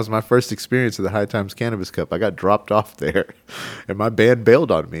went, and that was my first experience of the High Times Cannabis Cup. I got dropped off there, and my band bailed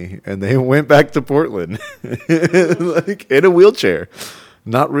on me, and they went back to Portland, like in a wheelchair,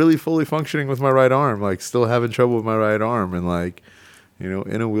 not really fully functioning with my right arm, like still having trouble with my right arm, and like, you know,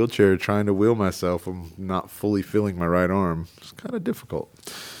 in a wheelchair trying to wheel myself. I'm not fully feeling my right arm. It's kind of difficult.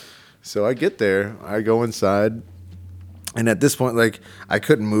 So I get there, I go inside, and at this point, like, I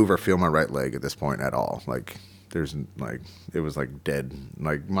couldn't move or feel my right leg at this point at all. Like, there's like, it was like dead.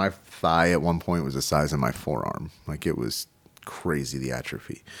 Like, my thigh at one point was the size of my forearm. Like, it was crazy, the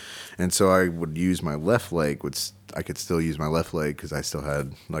atrophy. And so I would use my left leg, I could still use my left leg because I still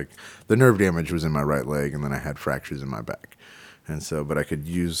had, like, the nerve damage was in my right leg, and then I had fractures in my back. And so, but I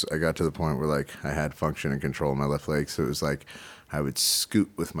got to the point where, like, I had function and control in my left leg. So it was like, I would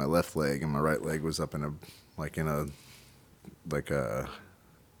scoot with my left leg, and my right leg was up in a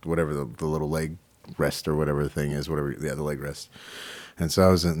whatever the little leg rest or whatever the thing is, whatever, yeah, the leg rest. And so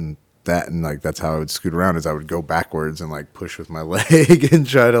I was in that, and like that's how I would scoot around, is I would go backwards and like push with my leg and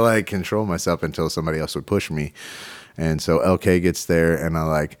try to like control myself until somebody else would push me. And so LK gets there, and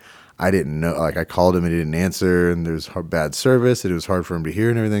I didn't know, like I called him and he didn't answer, and there's bad service, and it was hard for him to hear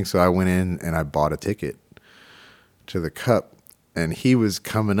and everything. So I went in and I bought a ticket to the Cup, and he was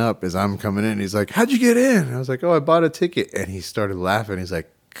coming up as I'm coming in. He's like, "How'd you get in?" And I was like, "Oh, I bought a ticket." And he started laughing. He's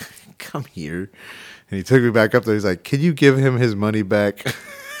like, "Come here." And he took me back up there. He's like, "Can you give him his money back?"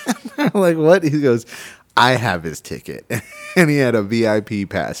 I'm like, "What?" He goes, "I have his ticket." And he had a VIP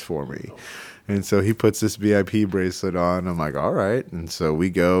pass for me. And so he puts this VIP bracelet on. I'm like, all right. And so we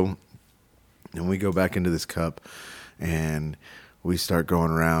go back into this Cup, and we start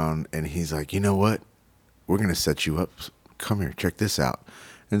going around, and he's like, "You know what? We're going to set you up. Come here, check this out."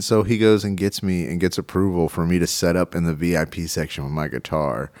 And so he goes and gets approval for me to set up in the VIP section with my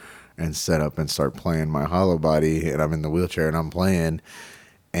guitar and set up and start playing my hollow body. And I'm in the wheelchair and I'm playing,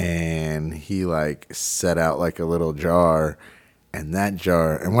 and he like set out like a little jar, and that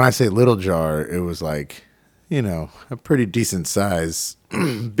jar, and when I say little jar, it was like, you know, a pretty decent size,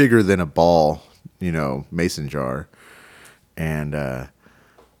 bigger than a ball, you know, mason jar. And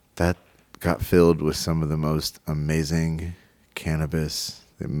that got filled with some of the most amazing cannabis,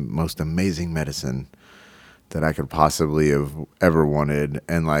 the most amazing medicine that I could possibly have ever wanted.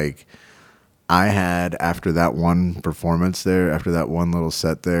 And like, I had, after that one performance there, after that one little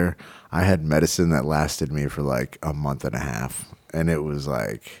set there, I had medicine that lasted me for like a month and a half. And it was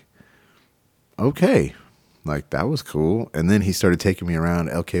like, okay, like that was cool. And then he started taking me around.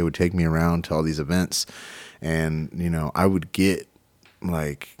 LK would take me around to all these events. And, you know, I would get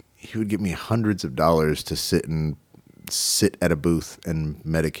like, he would give me hundreds of dollars to sit at a booth and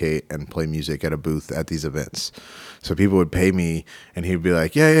medicate and play music at a booth at these events. So people would pay me, and he'd be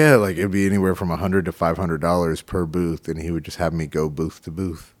like, yeah, like it'd be anywhere from $100 to $500 per booth. And he would just have me go booth to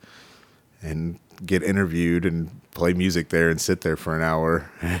booth and get interviewed and play music there and sit there for an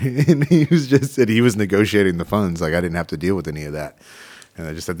hour. And he was negotiating the funds. Like I didn't have to deal with any of that. And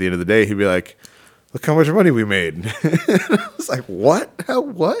I just, at the end of the day, he'd be like, "Look how much money we made." I was like, "What? How,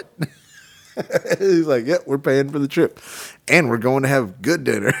 what?" He's like, "Yeah, we're paying for the trip, and we're going to have good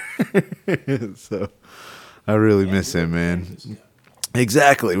dinner." So I really miss him, man.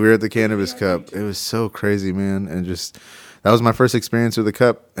 Exactly. We were at the Cannabis Cup. It was so crazy, man. And just, that was my first experience with the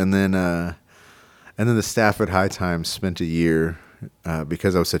Cup. And then the staff at High Times spent a year,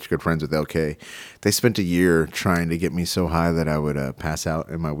 because I was such good friends with LK, they spent a year trying to get me so high that I would pass out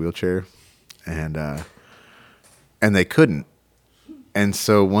in my wheelchair. And they couldn't. And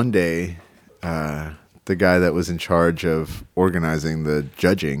so one day, the guy that was in charge of organizing the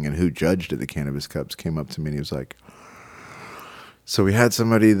judging and who judged at the Cannabis Cups came up to me and he was like, "So we had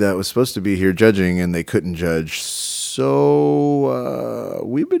somebody that was supposed to be here judging and they couldn't judge. So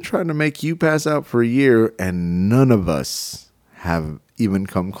we've been trying to make you pass out for a year and none of us have even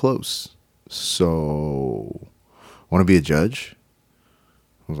come close. So want to be a judge?"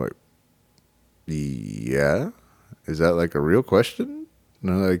 I was like, "Yeah, is that like a real question?" And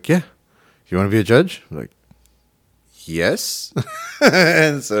they're like, "Yeah, you want to be a judge?" I'm like, "Yes."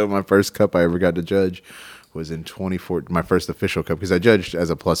 And so my first Cup I ever got to judge was in 2014, my first official Cup, because I judged as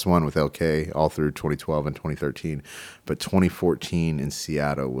a +1 with LK all through 2012 and 2013. But 2014 in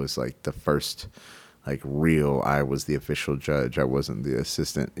Seattle was like the first like real, I was the official judge. I wasn't the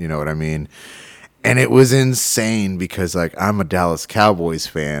assistant, you know what I mean? And it was insane because like I'm a Dallas Cowboys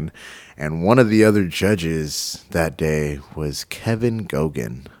fan, and one of the other judges that day was Kevin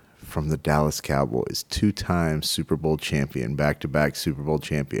Gogan from the Dallas Cowboys, 2-time Super Bowl champion, back-to-back Super Bowl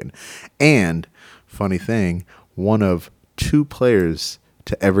champion. And funny thing, one of 2 players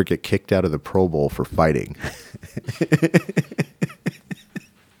to ever get kicked out of the Pro Bowl for fighting.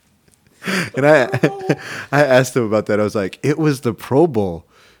 And I asked him about that. I was like, "It was the Pro Bowl."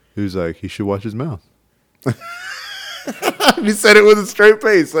 He was like, "He should watch his mouth." He said it with a straight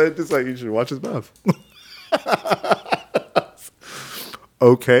face. Like, just like, "You should watch his mouth."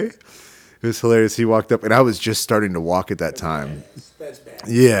 Okay. It was hilarious. He walked up, and I was just starting to walk at that time. That's bad.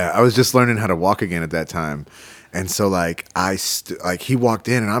 Yeah, I was just learning how to walk again at that time. And so, like, he walked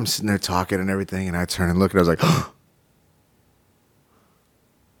in, and I'm sitting there talking and everything, and I turn and look, and I was like, "Oh,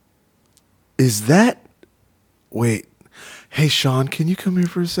 is that, wait, hey, Sean, can you come here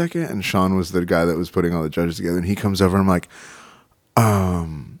for a second?" And Sean was the guy that was putting all the judges together, and he comes over, and I'm like,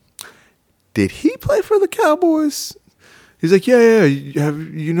 "Did he play for the Cowboys?" He's like, yeah.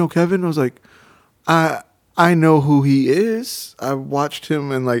 You know Kevin? I was like, I know who he is. I watched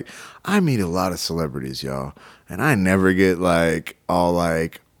him, and like, I meet a lot of celebrities, y'all, and I never get like all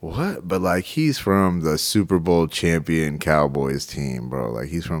like, what? But like, he's from the Super Bowl champion Cowboys team, bro. Like,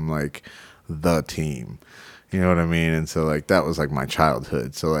 he's from like the team. You know what I mean? And so like, that was like my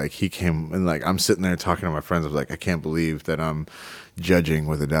childhood. So like, he came and like, I'm sitting there talking to my friends. I was like, I can't believe that I'm judging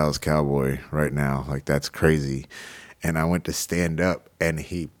with a Dallas Cowboy right now. Like, that's crazy. And I went to stand up and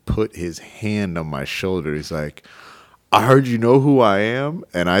he put his hand on my shoulder. He's like, I heard you know who I am.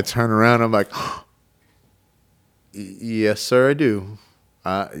 And I turn around. I'm like, yes, sir, I do.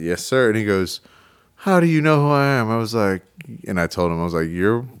 Yes, sir. And he goes, how do you know who I am? I was like, and I told him, I was like,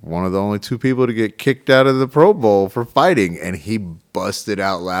 you're one of the only 2 people to get kicked out of the Pro Bowl for fighting. And he busted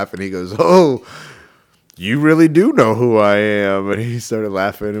out laughing. He goes, oh, you really do know who I am. And he started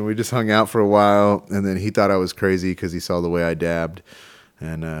laughing, and we just hung out for a while. And then he thought I was crazy because he saw the way I dabbed.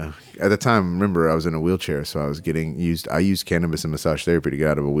 And at the time, remember, I was in a wheelchair, so I was I used cannabis and massage therapy to get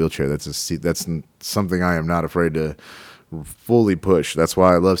out of a wheelchair. That's something I am not afraid to fully push. That's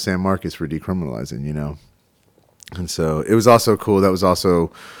why I love San Marcos for decriminalizing, you know. And so it was also cool. That was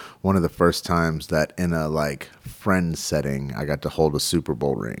also one of the first times that in a like friend setting, I got to hold a Super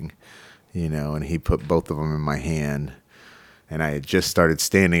Bowl ring, you know, and he put both of them in my hand. And I had just started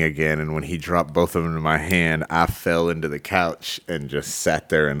standing again, and when he dropped both of them in my hand, I fell into the couch and just sat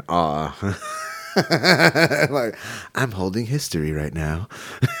there in awe. Like, I'm holding history right now.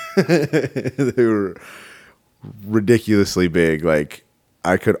 They were ridiculously big. Like,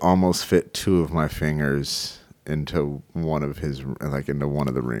 I could almost fit 2 of my fingers into one of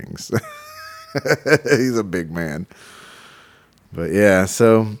the rings. He's a big man. But yeah,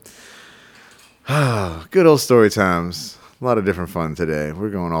 so good old story times. A lot of different fun today. We're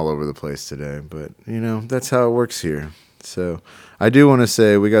going all over the place today, but you know, that's how it works here. So I do want to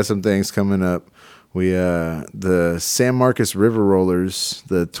say we got some things coming up. We the San Marcos River Rollers,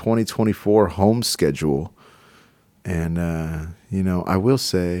 the 2024 home schedule. And you know, I will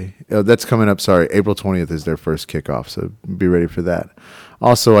say that's coming up. Sorry, April 20th is their first kickoff, so be ready for that.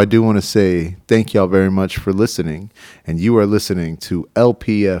 Also, I do want to say thank y'all very much for listening, and you are listening to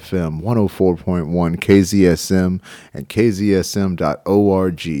LPFM 104.1 KZSM and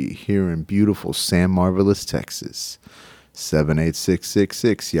KZSM.org here in beautiful San Marvelous, Texas,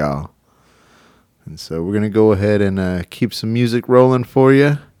 78666, y'all. And so we're gonna go ahead and keep some music rolling for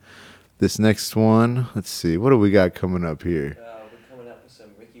you. This next one, let's see, what do we got coming up here? We're coming up with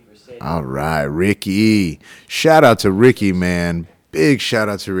some Ricky Versace. All right, Ricky. Shout out to Ricky, man. Big shout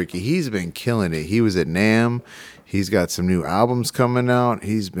out to Ricky. He's been killing it. He was at NAMM. He's got some new albums coming out.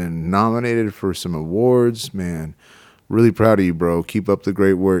 He's been nominated for some awards. Man, really proud of you, bro. Keep up the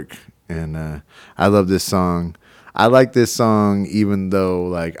great work. And I love this song. I like this song even though,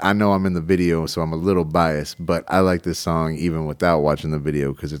 like, I know I'm in the video, so I'm a little biased, but I like this song even without watching the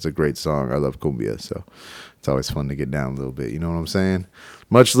video because it's a great song. I love cumbia, so it's always fun to get down a little bit. You know what I'm saying?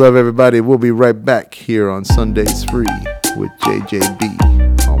 Much love, everybody. We'll be right back here on Sundays Free with JJB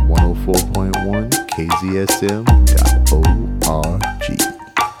on 104.1 KZSM.org.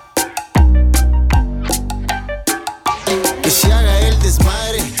 Que se haga el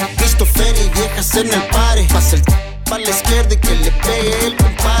desmadre, Christopher y viejas en el pare. Pasa el pa' la izquierda y que le pegue el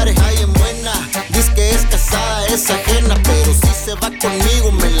compare. Ay, en buena, dice que es casada, es ajena, pero si se va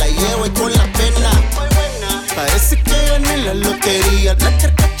conmigo me la llevo y con la pena. Parece que gané la lotería, la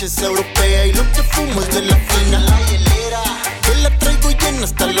carcacha es europea y lo que fumo es de la fina. La hielera, que la traigo llena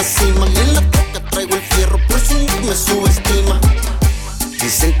hasta la cima. Y en la troca traigo el fierro, por su me subestima.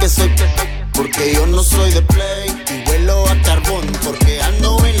 Dicen que soy porque yo no soy de play y vuelo a carbón porque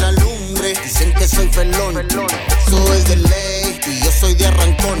ando en la lumbre. Dicen que soy felón, eso es de ley y yo soy de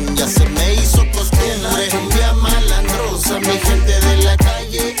arrancón. Ya se me hizo costumbre. Cumbia malandrosa, mi gente de la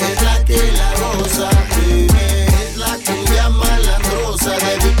calle es la que la goza. Es la cumbia malandrosa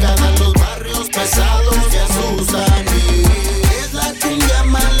dedicada a los barrios pesados que asustan. Es la cumbia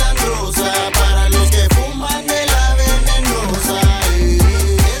malandrosa para los que fuman de la venenosa.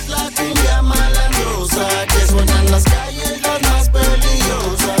 Es la cumbia malandrosa que suena en las calles las más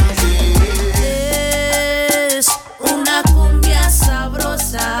peligrosas. Es una cumbia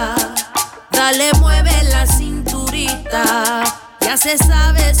sabrosa, dale mueve la cinturita, ya se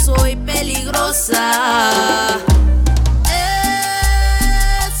sabe soy peligrosa.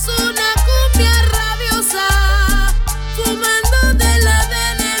 Es una cumbia rabiosa, fumando de la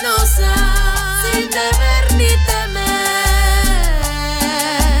venenosa, sin deber ni temer.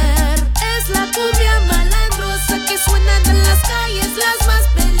 Es la cumbia malandrosa que suena en las calles las más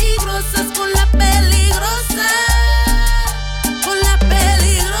peligrosas, con la peligrosa, con la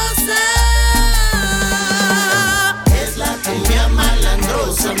peligrosa. Es la cumbia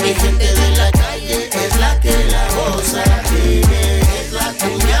malandrosa, mi gente de la calle es la que la goza. Es la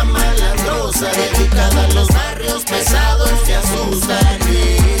cumbia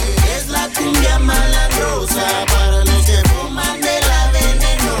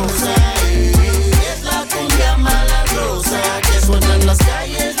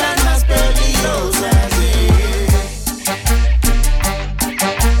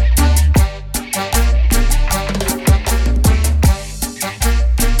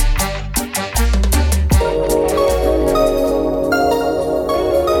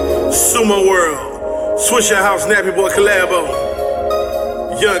Sumo World, Swisher House, Nappy Boy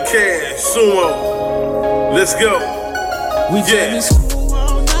Collabo, Young Cash, Sumo. Let's go. We Yeah. school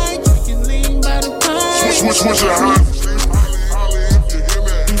all night, drinking lean by the pint. Swisher House.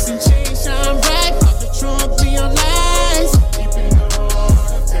 Piece and chain shine bright, pop the trunk, be on lights. Keeping the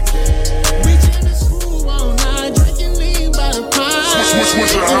heart of Texas. We jamming school all night, drinking lean by the pint.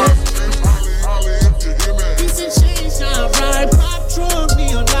 Swisher House. Piece and chain shine bright, pop trunk, be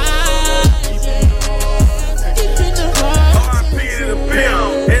on lights. Keeping the heart of R.I.P. to the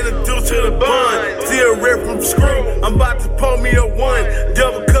pimp, and the due to the bun. Still rip from screw. I'm about to pull me a one,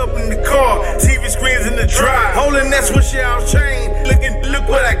 double cup in the car, TV screens in the drive. Holding that switch out chain, look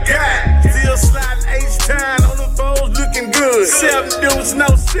what I got. Still sliding H-time on the foes, looking good. 7 dudes, no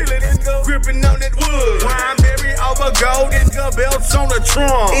ceiling, gripping on that wood. Wineberry over gold, belts on the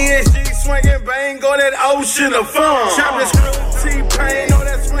trunk. ESG swinging, bang, go that ocean of fun. Chopping screw, T-Pain, all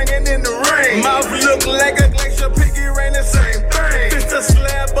that swinging in the rain. Mouth look like a glacier, piggy rain, the same thing. It's a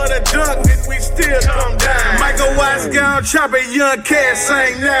slab but a dunk, and we still come down. Michael Watts, gown, chopping, Young Cash,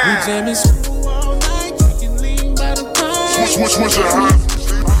 sing We now. jamming school all night, drinking lean by the pint. Swisher House.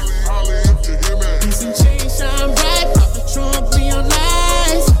 Piece and chain shine bright, pop the trunk, be on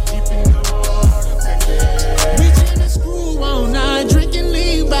lights. Keeping the heart of Texas. We jamming school all night, drinking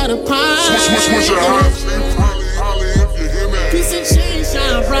lean by the Swisher pint. House. Piece and chain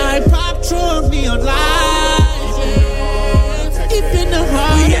shine bright, pop trunk, be on lights. Keeping the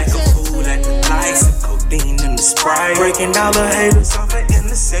heart We of act a Texas. fool at the lights, codeine in the Sprite, breaking all the haters off the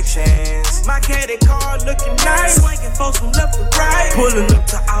intersections. My caddy car looking nice, swinging folks from left to right, pulling up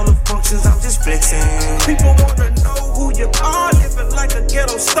to all the functions, I'm just flexing. People wanna know who you are, living like a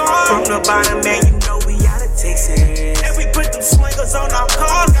ghetto star. From the bottom, man, you know we out of Texas. And we put them swingers on our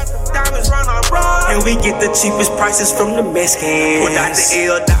cars, got the diamonds round our bras, and we get the cheapest prices from the Mexicans. Put out the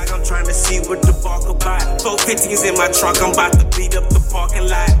L-Dog, I'm trying to see what the bar could buy. 450s in my trunk, I'm about to beat up the parking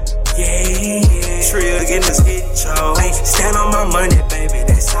lot. Yeah, Trill in the skid show. Hey, stand on my money, baby,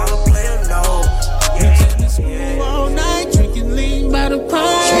 that's all a player know. School all night, drinking lean by the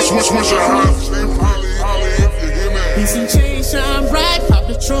pint. Swisher House. Piece and chain shine bright, pop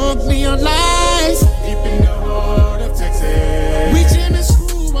the trunk, neon lights. Keeping the heart of Texas. We jamming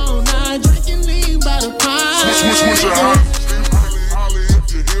school all night, drinking lean by the Swisher pint. House.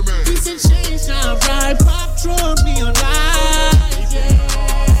 Piece and chain shine bright, pop trunk, neon lights.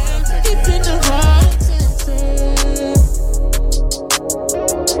 Keeping the heart of Texas.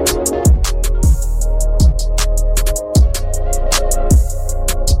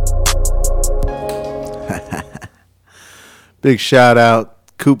 Big shout out,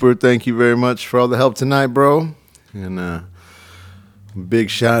 Cooper. Thank you very much for all the help tonight, bro. And big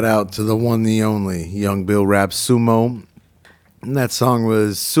shout out to the one, the only, Young Bill Rap Sumo. And that song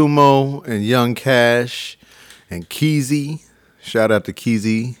was Sumo and Young Cash and Keezy. Shout out to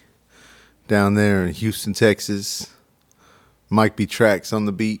Keezy down there in Houston, Texas. Mike B. Tracks on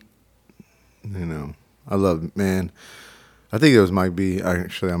the beat. You know, I love it, man. I think it was Mike B. I'm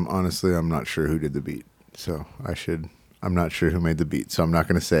not sure who did the beat. So I'm not sure who made the beat, so I'm not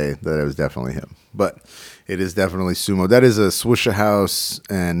going to say that it was definitely him. But it is definitely Sumo. That is a Swisher House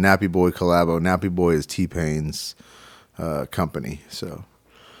and Nappy Boy collabo. Nappy Boy is T-Pain's company. So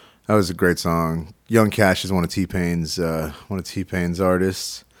that was a great song. Young Cash is one of T-Pain's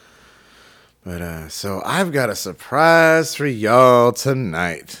artists. But so I've got a surprise for y'all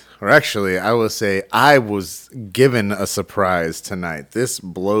tonight. Or actually, I will say I was given a surprise tonight. This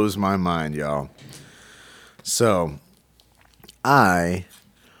blows my mind, y'all. So I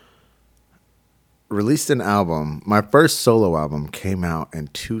released an album. My first solo album came out in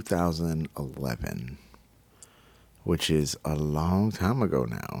 2011, which is a long time ago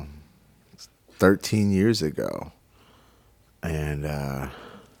now. It's 13 years ago. And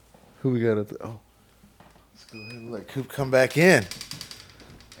who we got? Let's go ahead and let Coop come back in.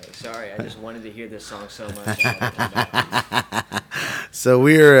 Hey, sorry, I just wanted to hear this song so much. I wanted to come back. So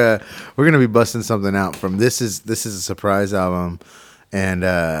we're gonna be busting something out from this is a surprise album, and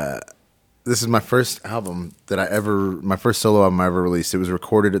this is my first solo album I ever released. It was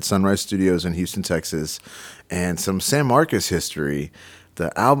recorded at Sunrise Studios in Houston, Texas, and some San Marcos history.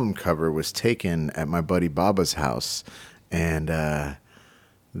 The album cover was taken at my buddy Baba's house, and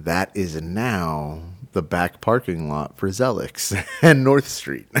that is now the back parking lot for Zelix and North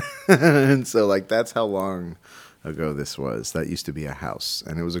Street. And so like that's how long ago this was. That used to be a house,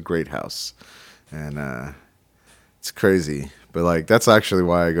 and it was a great house. And it's crazy. But like that's actually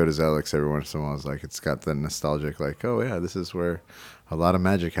why I go to Zelix every once in a while. It's like it's got the nostalgic like, oh yeah, this is where a lot of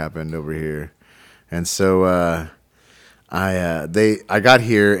magic happened over here. And so I got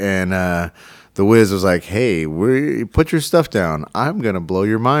here and the Wiz was like, "Hey, put your stuff down. I'm gonna blow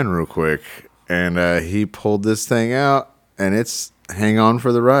your mind real quick." And he pulled this thing out, and it's "Hang On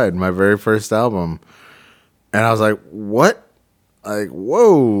for the Ride," my very first album. And I was like, "What?" Like,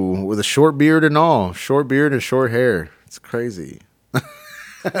 whoa, with a short beard and all, short beard and short hair. It's crazy.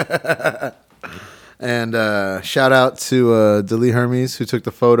 And shout out to Delee Hermes, who took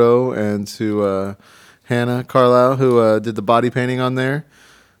the photo, and to Hannah Carlisle, who did the body painting on there.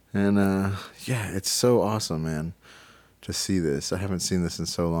 And yeah, it's so awesome, man, to see this. I haven't seen this in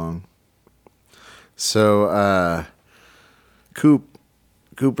so long. So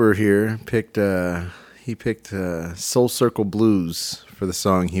Cooper here picked Soul Circle Blues for the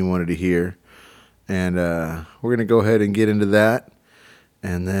song he wanted to hear. And we're going to go ahead and get into that.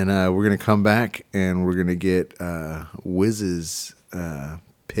 And then we're going to come back and we're going to get Wiz's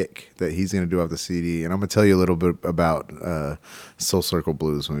pick that he's going to do off the CD. And I'm going to tell you a little bit about Soul Circle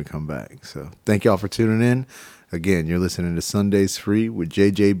Blues when we come back. So thank y'all for tuning in. Again, you're listening to Sundays Free with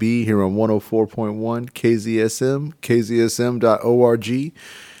JJB here on 104.1 KZSM, kzsm.org.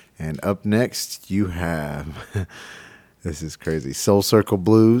 And up next, you have, this is crazy, Soul Circle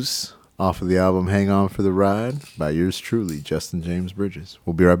Blues off of the album Hang On for the Ride by yours truly, Justin James Bridges.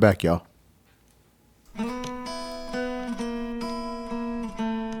 We'll be right back, y'all.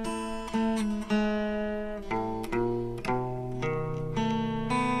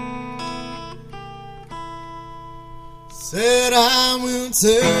 Said I will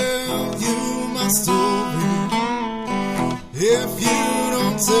tell you my story if you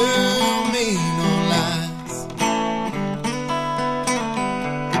don't tell me no lies.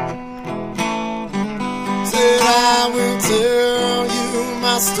 Said I will tell you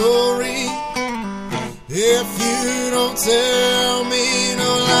my story if you don't tell me no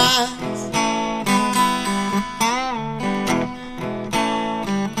lies.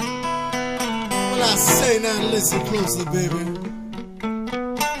 Well, I say now listen closely, baby.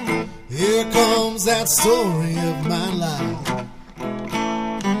 Here comes that story of my life.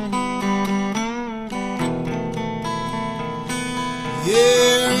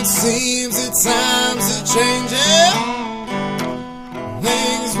 Yeah, it seems at times it changes.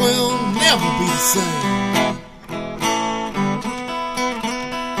 Things will never be the same.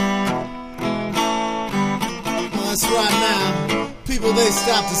 Well, that's right now. People, they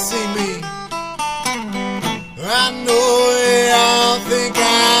stop to see me. I know they all think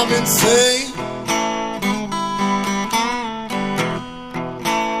I'm insane.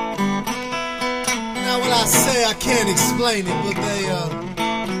 Now, when I say I can't explain it, but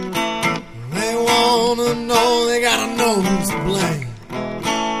they wanna know, they gotta know who's to blame.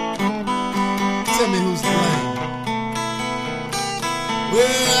 Tell me who's to blame.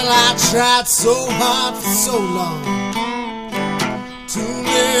 Well, I tried so hard for so long to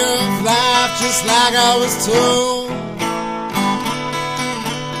live life just like I was told.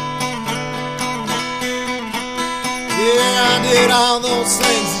 Yeah, I did all those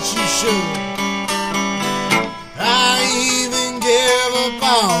things that you should. I even gave up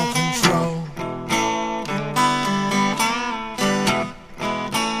all control.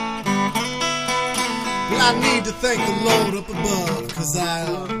 Well, I need to thank the Lord up above, 'cause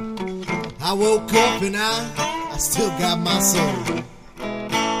I woke up and I still got my soul.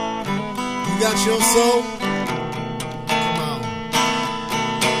 You got your soul? Come on.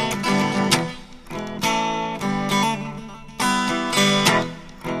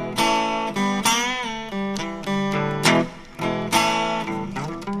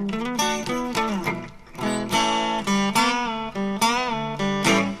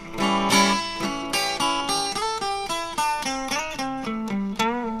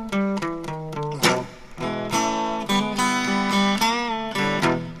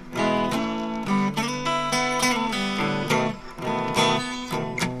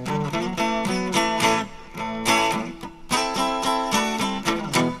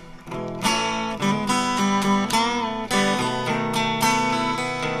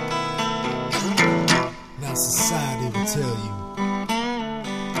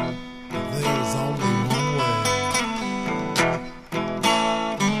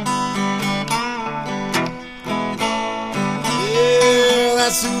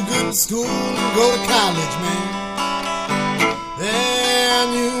 School and go to college, man, and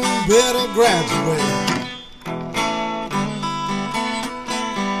you better graduate.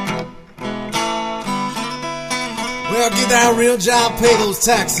 Well, get that real job, pay those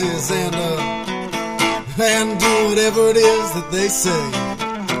taxes, and do whatever it is that they say.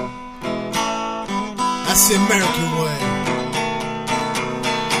 That's the American way.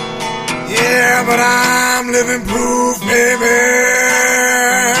 Yeah, but I'm I'm living proof, baby,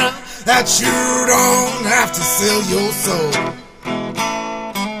 that you don't have to sell your soul.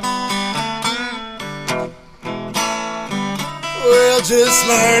 Well, just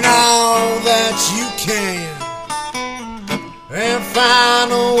learn all that you can and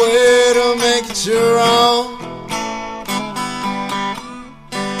find a way to make it your own.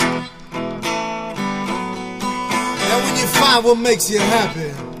 And when you find what makes you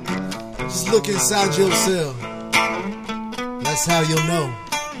happy, just look inside yourself. That's how you'll know.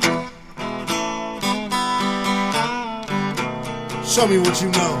 Show me what you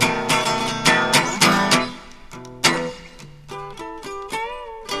know.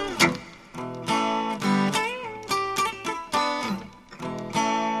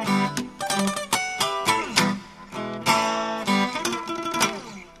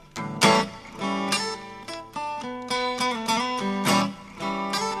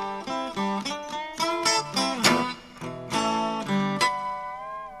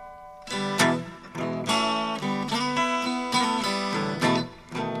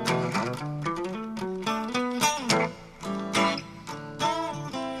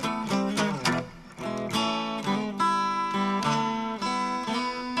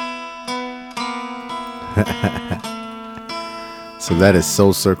 So that is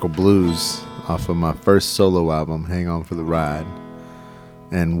Soul Circle Blues off of my first solo album, Hang On For The Ride.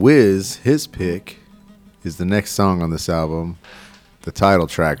 And Wiz, his pick, is the next song on this album, the title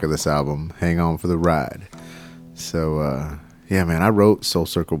track of this album, Hang On For The Ride. So, yeah, man, I wrote Soul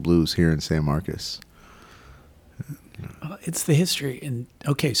Circle Blues here in San Marcos. It's the history. And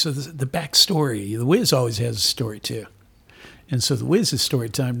okay, so the backstory, the Wiz always has a story too. And so the Wiz's story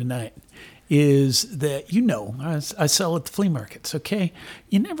time tonight is that, I sell at the flea markets, okay?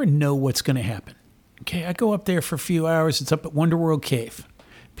 You never know what's going to happen. Okay, I go up there for a few hours. It's up at Wonderworld Cave.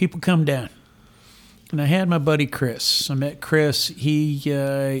 People come down. And I had my buddy Chris. I met Chris. He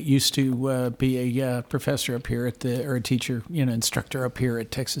used to be a professor up here or a teacher, instructor up here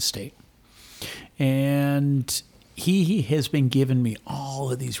at Texas State. And he has been giving me all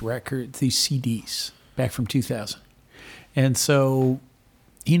of these records, these CDs, back from 2000. And so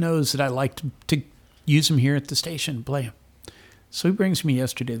he knows that I like to use them here at the station and play them. So he brings me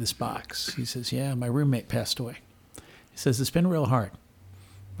yesterday this box. He says, yeah, my roommate passed away. He says, it's been real hard.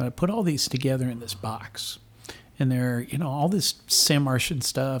 But I put all these together in this box. And they're, all this Sam Martian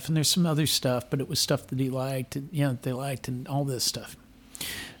stuff, and there's some other stuff, but it was stuff that he liked, and, that they liked, and all this stuff.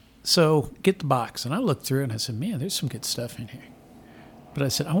 So get the box. And I looked through it, and I said, man, there's some good stuff in here. But I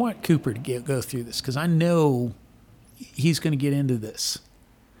said, I want Cooper to go through this, because I know he's going to get into this.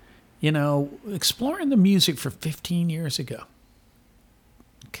 Exploring the music for 15 years ago.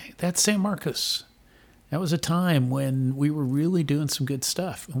 Okay, that's San Marcos. That was a time when we were really doing some good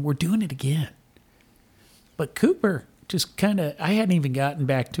stuff, and we're doing it again. But Cooper just I hadn't even gotten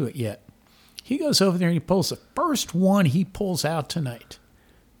back to it yet. He goes over there and he pulls the first one he pulls out tonight.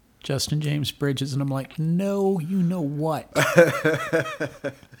 Justin James Bridges, and I'm like, no, you know what?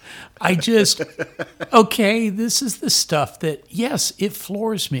 Okay, this is the stuff that, yes, it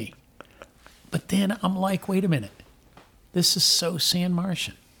floors me. But then I'm like, wait a minute. This is so San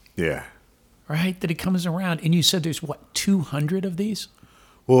Martian. Yeah. Right? That it comes around. And you said there's, 200 of these?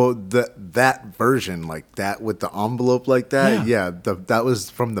 Well, that version, like that with the envelope like that, that was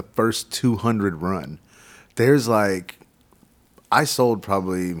from the first 200 run. There's I sold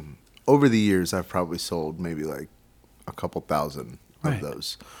probably, over the years, I've probably sold maybe a couple thousand of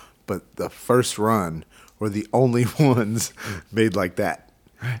those. But the first run were the only ones made like that.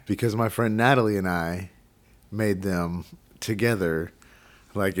 Right. Because my friend Natalie and I made them together.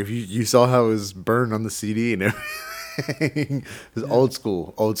 If you saw how it was burned on the CD and everything. It was old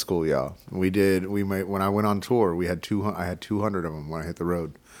school, y'all. When I went on tour, I had 200 of them when I hit the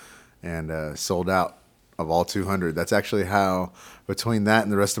road, and sold out of all 200. That's actually how, between that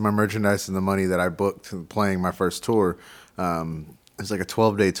and the rest of my merchandise and the money that I booked playing my first tour, it was like a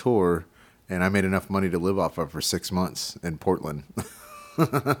 12-day tour, and I made enough money to live off of for 6 months in Portland.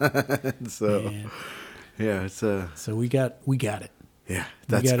 So, yeah, it's So we got it. Yeah,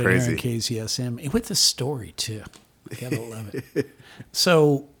 that's crazy. We got it here on KZSM with a story too. Gotta love it.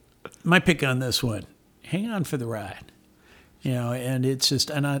 So, my pick on this one, Hang On For The Ride. And it's just,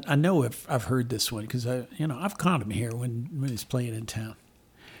 and I know I've heard this one because I've caught him here when he's playing in town,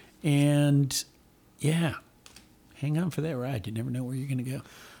 and yeah, hang on for that ride. You never know where you're gonna go.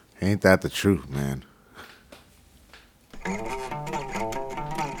 Ain't that the truth, man?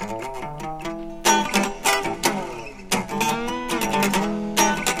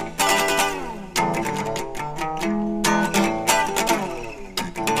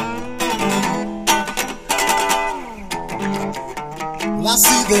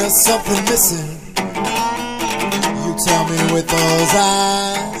 there's something missing. You tell me with those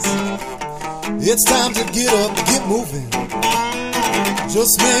eyes. It's time to get up, get moving.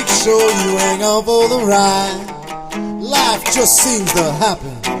 Just make sure you hang on for the ride. Life just seems to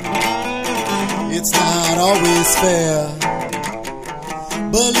happen. It's not always fair.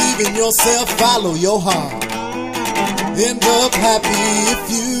 Believe in yourself, follow your heart. End up happy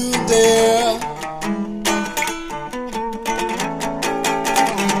if you dare.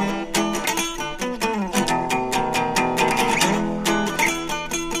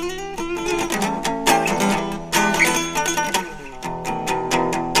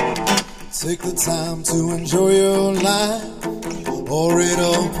 Take the time to enjoy your life, or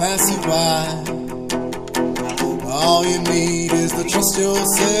it'll pass you by. All you need is to trust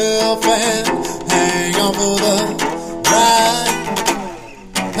yourself and hang on for the ride.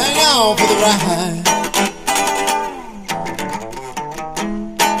 Hang on for the ride.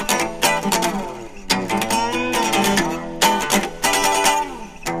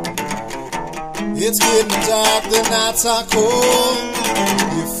 It's getting dark, the nights are cold.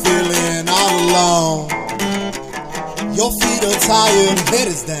 You're feeling all alone. Your feet are tired, head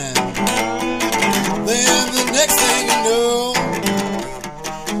is down. Then the next thing you know,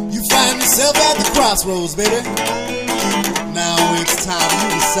 you find yourself at the crossroads, baby. Now it's time you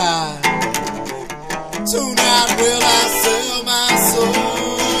decide. Tonight will I sell my soul,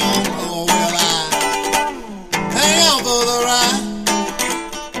 or will I hang on for the ride?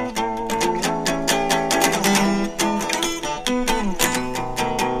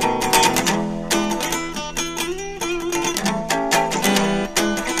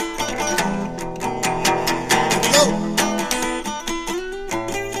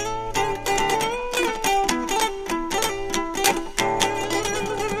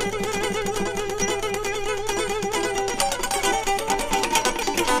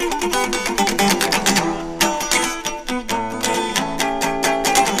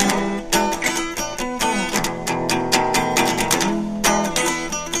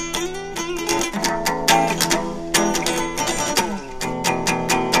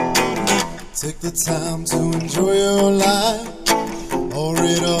 Take the time to enjoy your life, or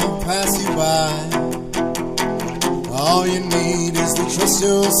it'll pass you by. All you need is to trust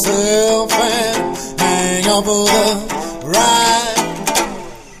yourself and hang on for the ride.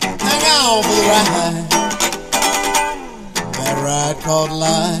 Hang on for the ride. That ride called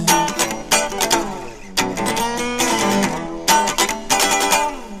life.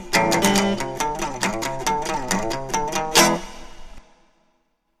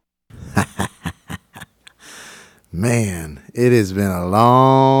 Man, it has been a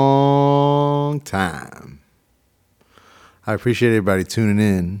long time. I appreciate everybody tuning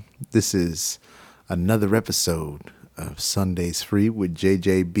in. This is another episode of Sundays Free with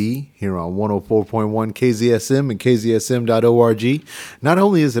JJB here on 104.1 KZSM and KZSM.org. Not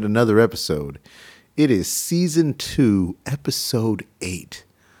only is it another episode, it is season 2, episode 8.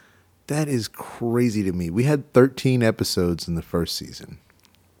 That is crazy to me. We had 13 episodes in the first season.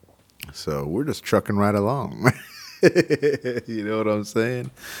 So we're just trucking right along. You know what I'm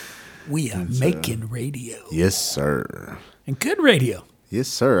saying? We are making radio. Yes, sir. And good radio. Yes,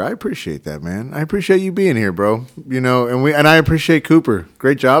 sir. I appreciate that, man. I appreciate you being here, bro. You know, and I appreciate Cooper.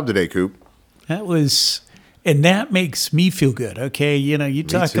 Great job today, Coop. And that makes me feel good. Okay, you know, you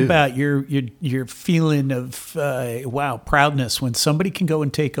talk about your feeling of proudness when somebody can go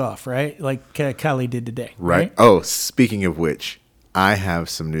and take off, right? Like Kylie did today, right? Oh, speaking of which, I have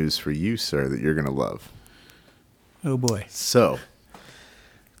some news for you, sir, that you're gonna love. Oh boy! So,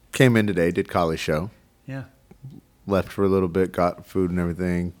 came in today, did Kylie's show. Yeah. Left for a little bit, got food and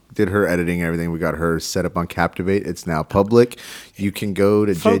everything. Did her editing and everything. We got her set up on Captivate. It's now public. You can go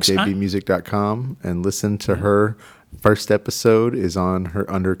to jjbmusic.com and listen to her. First episode is on her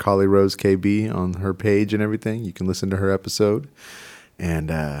under Kylie Rose KB on her page and everything. You can listen to her episode.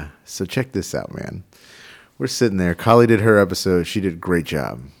 And so check this out, man. We're sitting there. Kylie did her episode. She did a great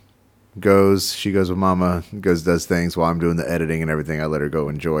job. She goes with Mama, does things while I'm doing the editing and everything. I let her go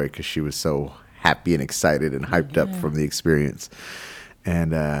enjoy because she was so happy and excited and hyped up from the experience.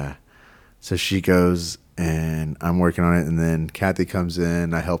 And so she goes and I'm working on it. And then Kathy comes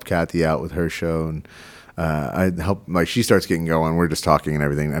in. I help Kathy out with her show. And I help, like, she starts getting going. We're just talking and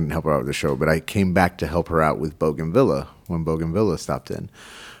everything. I didn't help her out with the show. But I came back to help her out with Bougainvillea when Bougainvillea stopped in.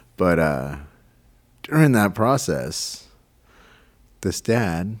 But during that process, this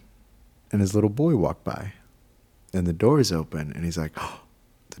dad and his little boy walk by. And the door is open. And he's like, oh,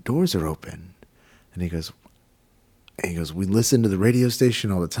 the doors are open. And he goes, And he goes, we listen to the radio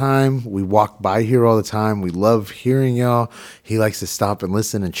station all the time. We walk by here all the time. We love hearing y'all. He likes to stop and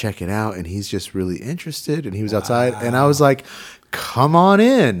listen and check it out. And he's just really interested. And he was outside. And I was like, come on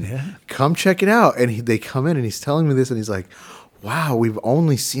in. Yeah. Come check it out. And they come in and he's telling me this. And he's like, wow, we've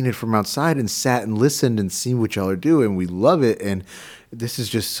only seen it from outside and sat and listened and seen what y'all are doing. We love it. And this is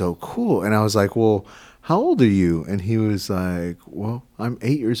just so cool. And I was like, well, how old are you? And he was like, well, I'm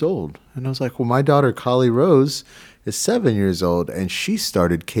 8 years old. And I was like, well, my daughter, Collie Rose, is 7 years old, and she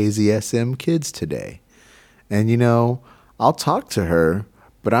started KZSM Kids today. And, you know, I'll talk to her,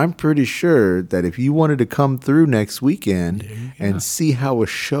 but I'm pretty sure that if you wanted to come through next weekend and see how a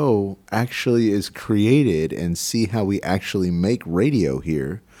show actually is created and see how we actually make radio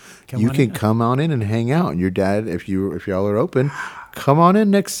here, you can come on in and hang out. And your dad, if y'all are open, come on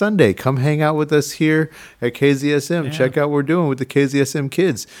in next Sunday. Come hang out with us here at KZSM. Yeah. Check out what we're doing with the KZSM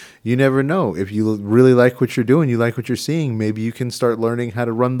kids. You never know. If you really like what you're doing, you like what you're seeing, maybe you can start learning how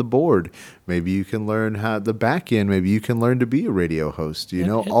to run the board. Maybe you can learn how the back end. Maybe you can learn to be a radio host. You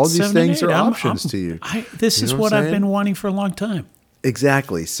know, all these things are options to you. This is what I've been wanting for a long time.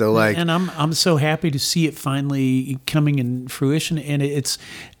 Exactly. So and I'm so happy to see it finally coming in fruition. And it's,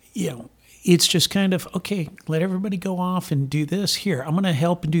 you know, it's just kind of, okay, let everybody go off and do this. Here, I'm going to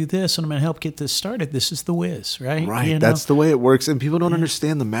help do this, and I'm going to help get this started. This is the whiz, right? Right. You know? That's the way it works. And people don't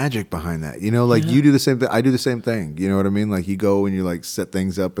understand the magic behind that. You know, like you do the same thing. I do the same thing. You know what I mean? Like you go and you like set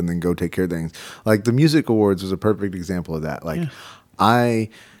things up and then go take care of things. Like the Music Awards was a perfect example of that. Like I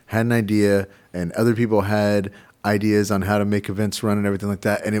had an idea and other people had ideas on how to make events run and everything like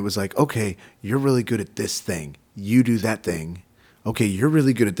that. And it was like, okay, you're really good at this thing. You do that thing. Okay, you're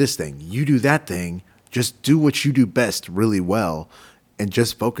really good at this thing. You do that thing. Just do what you do best really well and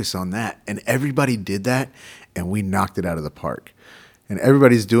just focus on that. And everybody did that, and we knocked it out of the park. And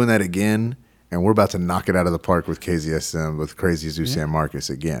everybody's doing that again, and we're about to knock it out of the park with KZSM, with Crazy Zoo San Marcos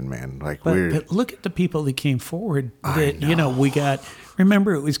again, man. Like but look at the people that came forward. That you know, we got.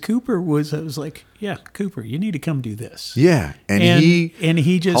 Remember, it was Cooper. I was like, yeah, Cooper, you need to come do this. Yeah, and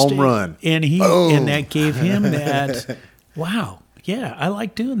he just home run, and and that gave him that. Wow. Yeah, I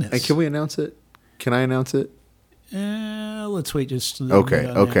like doing this. Hey, can we announce it? Can I announce it? Let's wait just a little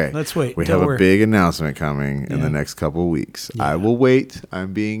bit. Okay. Let's wait. We have a big announcement coming in the next couple of weeks. Yeah. I will wait.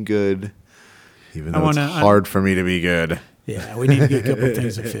 I'm being good, even though it's hard for me to be good. Yeah, we need to get a couple of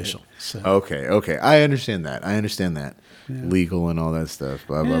things official. So. Okay. I understand that. Yeah. Legal and all that stuff.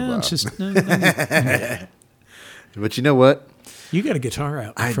 Blah, blah, blah. It's just, but you know what? You got a guitar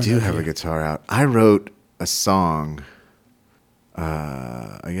out. I do have a guitar out. I wrote a song.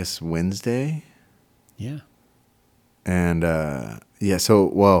 I guess Wednesday. Yeah. And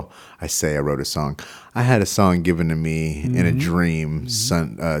so I say I wrote a song. I had a song given to me in a dream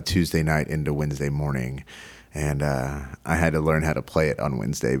Tuesday night into Wednesday morning. And I had to learn how to play it on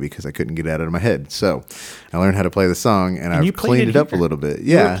Wednesday because I couldn't get it out of my head. So I learned how to play the song, and I've cleaned it up a little bit.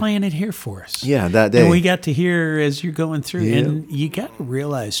 Yeah, you were playing it here for us. Yeah, that day. And we got to hear as you're going through. Yeah. And you got to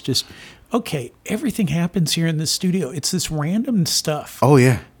realize just, okay, everything happens here in the studio. It's this random stuff. Oh,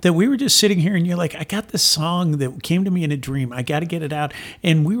 yeah. That we were just sitting here and you're like, I got this song that came to me in a dream. I got to get it out.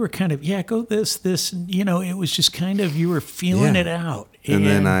 And we were kind of, go this. And, you know, it was just kind of, you were feeling it out. And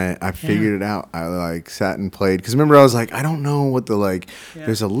then I figured it out. I like sat and played. Because remember, I was like, I don't know what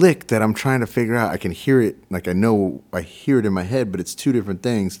there's a lick that I'm trying to figure out. I can hear it. Like I hear it in my head, but it's two different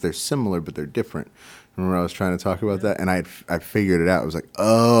things. They're similar, but they're different. Remember I was trying to talk about that? And I figured it out. I was like,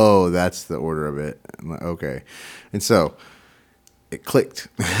 oh, that's the order of it. I'm like, okay. And so it clicked.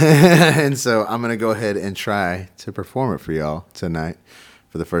 And so I'm going to go ahead and try to perform it for y'all tonight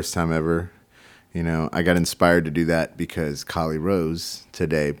for the first time ever. You know, I got inspired to do that because Collie Rose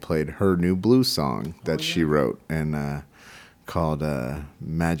today played her new blues song that she wrote and called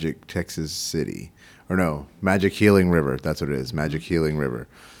Magic Texas City. Or no, Magic Healing River. That's what it is, Magic Healing River.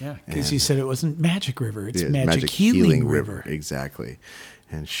 Yeah, because you said it wasn't Magic River. It's Magic Healing River. Exactly.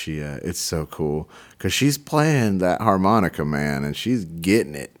 And she, it's so cool because she's playing that harmonica, man, and she's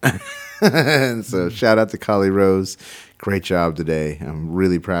getting it. And so shout out to Collie Rose. Great job today. I'm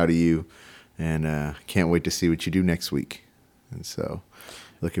really proud of you. And can't wait to see what you do next week. And so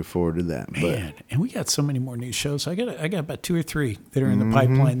looking forward to that. Man, and we got so many more new shows. I got about 2 or 3 that are in the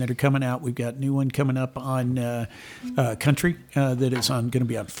pipeline that are coming out. We've got a new one coming up on Country that is going to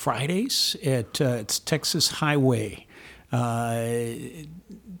be on Fridays at it's Texas Highway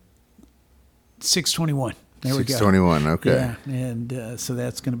 621. There we go. 621, okay. Yeah, and so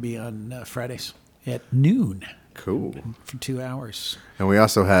that's going to be on Fridays at noon. Cool. For 2 hours. And we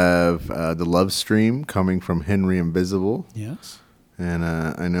also have the Love Stream coming from Henry Invisible. Yes. And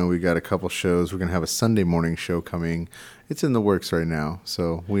I know we got a couple shows. We're going to have a Sunday morning show coming. It's in the works right now,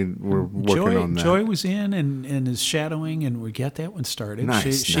 so we're working on that. Joy was in and is shadowing, and we got that one started.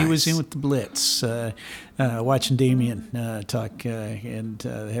 Nice, she was in with the Blitz, watching Damien talk and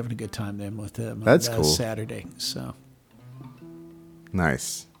having a good time then with them. That's on, cool. Saturday, so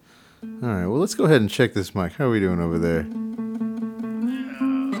nice. All right, well, let's go ahead and check this mic. How are we doing over there?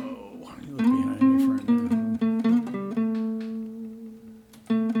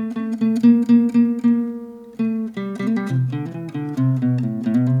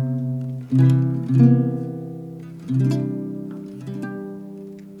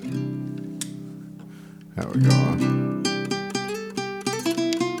 How we going?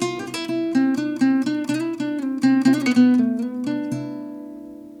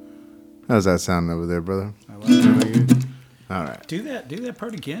 How's that sound over there, brother? I like it. All right. Do that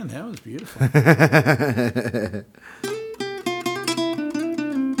part again. That was beautiful.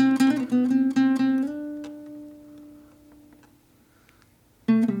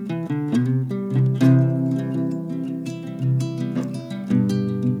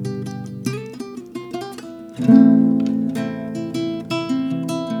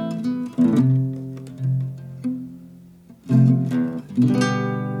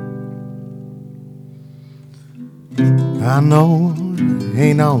 I know it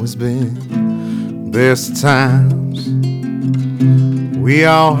ain't always been best of times. We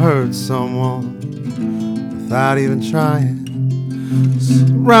all hurt someone without even trying.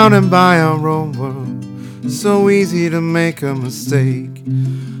 Surrounded by our own world, so easy to make a mistake.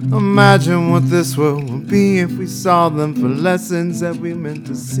 Imagine what this world would be if we saw them for lessons that we meant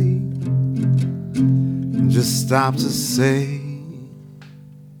to see. And just stop to say,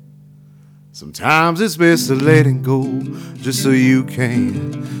 sometimes it's best to let it go, just so you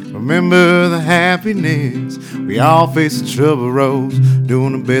can remember the happiness. We all face the trouble roads,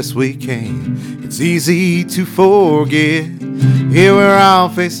 doing the best we can. It's easy to forget. Here we're all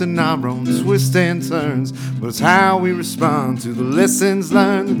facing our own twists and turns, but it's how we respond to the lessons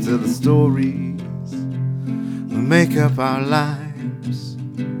learned and to the stories that make up our lives.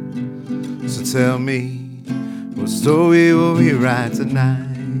 So tell me, what story will we write tonight?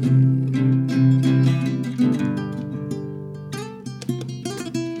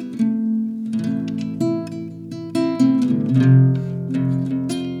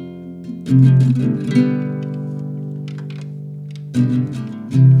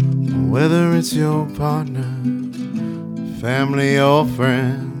 Whether it's your partner, family, or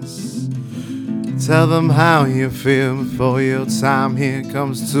friends, tell them how you feel before your time here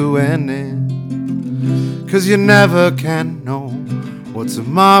comes to an end. 'Cause you never can know what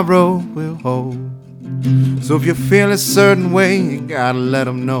tomorrow will hold. So if you feel a certain way, you gotta let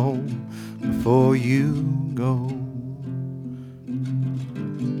them know before you go.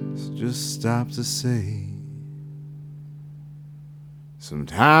 So just stop to say,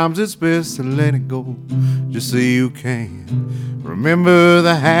 sometimes it's best to let it go, just so you can remember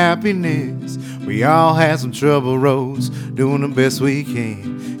the happiness. We all had some trouble roads, doing the best we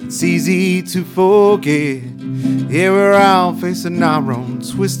can. It's easy to forget. Yeah, we're all facing our own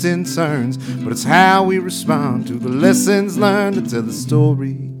twists and turns, but it's how we respond to the lessons learned and to the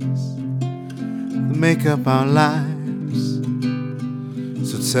stories that make up our lives.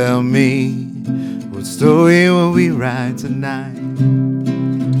 So tell me, what story will we write tonight?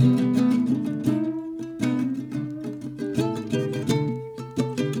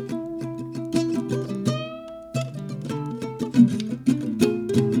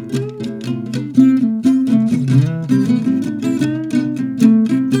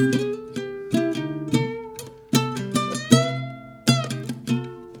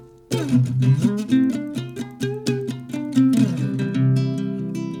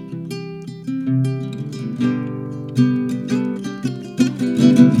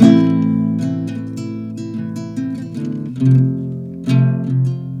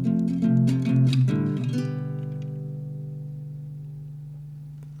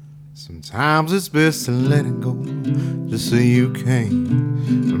 Sometimes it's best to let it go, just so you can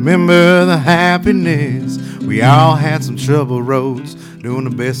remember the happiness. We all had some trouble roads, doing the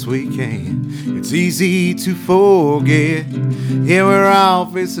best we can. It's easy to forget. Yeah, we're all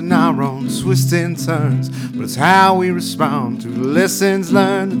facing our own twists and turns, but it's how we respond to the lessons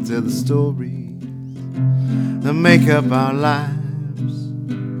learned and to the stories that make up our lives.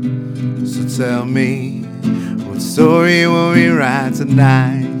 So tell me, what story will we write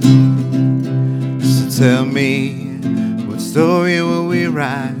tonight? So tell me, what story will we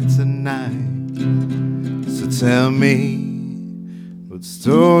write tonight? So tell me, what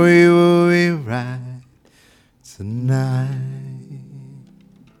story will we write tonight?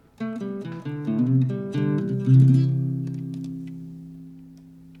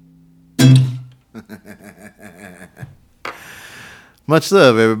 Much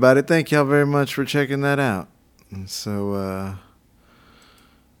love, everybody. Thank y'all very much for checking that out. And so,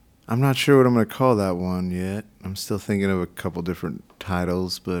 I'm not sure what I'm going to call that one yet. I'm still thinking of a couple different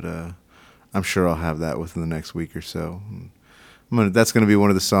titles, but I'm sure I'll have that within the next week or so. That's going to be one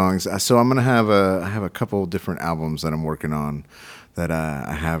of the songs. So I'm going to have a couple different albums that I'm working on that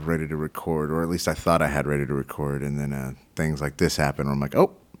I have ready to record, or at least I thought I had ready to record, and then things like this happen where I'm like,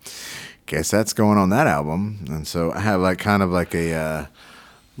 oh, guess that's going on that album. And so I have kind of a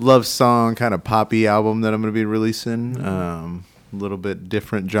love song, kind of poppy album that I'm going to be releasing. A little bit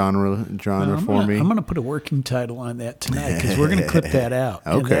different genre for me. I'm going to put a working title on that tonight because we're going to clip that out.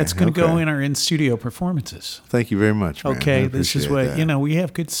 Okay, and that's going to go in our in-studio performances. Thank you very much, man. Okay, this is what, we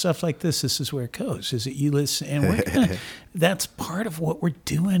have good stuff like this. This is where it goes, is that you listen. And we're gonna, that's part of what we're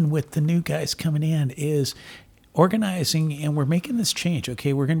doing with the new guys coming in is organizing, and we're making this change.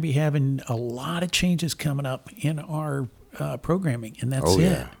 Okay, we're going to be having a lot of changes coming up in our programming, and that's it.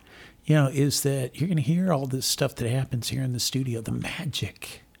 Yeah. Is that you're going to hear all this stuff that happens here in the studio, the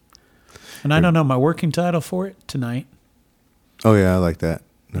magic. And I don't know my working title for it tonight. Oh, yeah, I like that.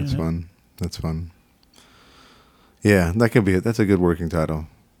 That's fun. That's fun. Yeah, that could be it. That's a good working title.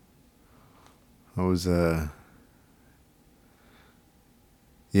 I was, one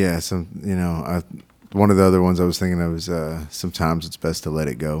of the other ones I was thinking of was Sometimes It's Best to Let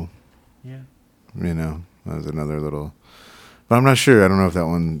It Go. Yeah. That was another little... But I'm not sure. I don't know if that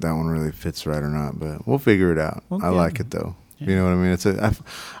one really fits right or not, but we'll figure it out. Okay. I like it though. Yeah. You know what I mean?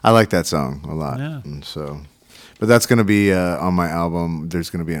 I like that song a lot. Yeah. And so, but that's going to be on my album. There's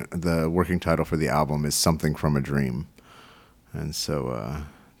going to be the working title for the album is Something from a Dream. And so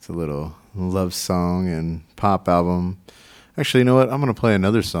it's a little love song and pop album. Actually, you know what? I'm going to play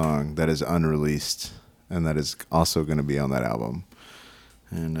another song that is unreleased and that is also going to be on that album.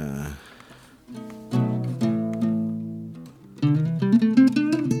 And I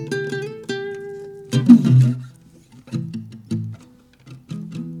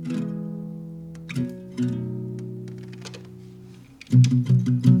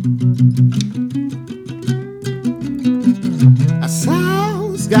saw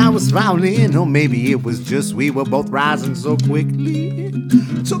the sky was smiling, or maybe it was just we were both rising so quickly.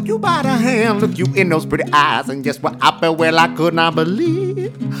 Took you by the hand, looked you in those pretty eyes, and guess what? I felt well, I could not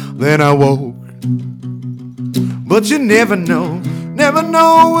believe. Then I woke, but you never know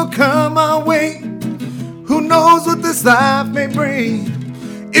what come our way. Who knows what this life may bring?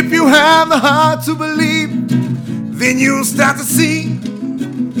 If you have the heart to believe, then you'll start to see.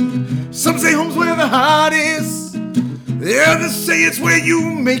 Some say home's where the heart is, the others say it's where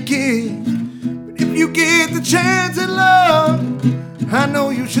you make it. But if you get the chance at love, I know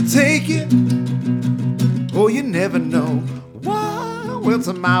you should take it. Oh, you never know what will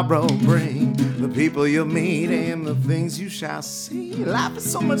tomorrow bring. The people you'll meet and the things you shall see. Life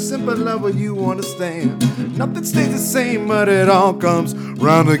is so much simpler when you understand. Nothing stays the same, but it all comes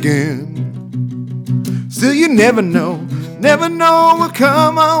round again. Still, you never know what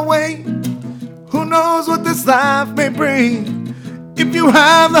come our way. Who knows what this life may bring? If you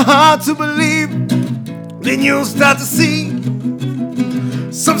have the heart to believe, then you'll start to see.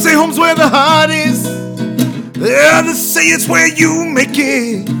 Some say home's where the heart is, the others say it's where you make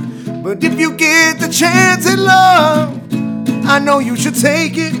it. But if you get the chance at love, I know you should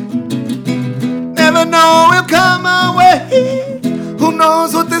take it. Never know it'll come our way. Who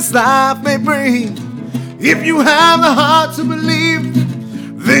knows what this life may bring? If you have the heart to believe,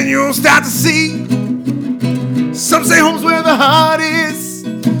 then you'll start to see. Some say home's where the heart is,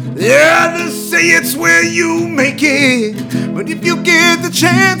 the others say it's where you make it. But if you get the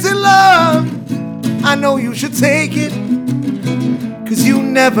chance at love, I know you should take it. 'Cause you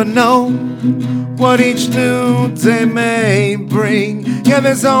never know what each new day may bring. Yeah,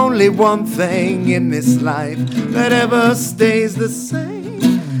 there's only one thing in this life that ever stays the same.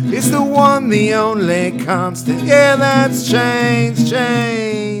 It's the one, the only constant. Yeah, that's change,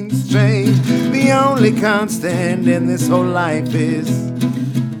 change, change. The only constant in this whole life is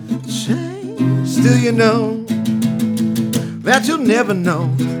change. Still you know that you'll never know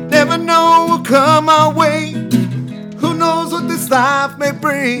what come our way. Who knows what this life may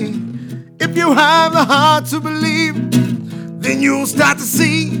bring? If you have the heart to believe, then you'll start to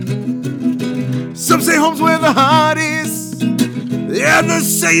see. Some say home's where the heart is, the others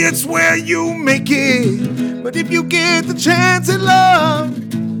say it's where you make it. But if you get the chance at love,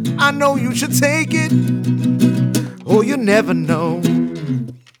 I know you should take it. Oh, you never know.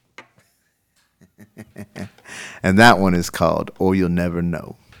 and that one is called "Oh You'll Never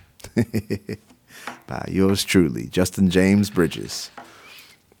Know." By yours truly, Justin James Bridges.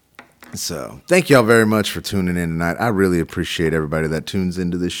 So thank y'all very much for tuning in tonight. I really appreciate everybody that tunes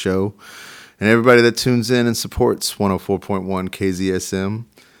into this show and everybody that tunes in and supports 104.1 KZSM.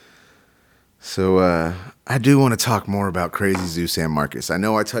 So I do want to talk more about Crazy Zoo San Marcos. I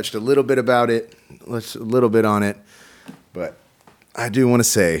know I touched a little bit about it, a little bit on it, but I do want to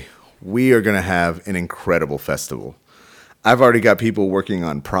say we are going to have an incredible festival. I've already got people working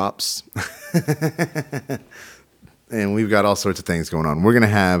on props. And we've got all sorts of things going on. We're going to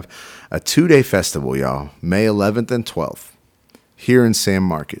have a 2-day festival, y'all, May 11th and 12th, here in San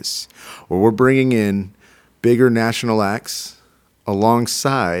Marcos, where we're bringing in bigger national acts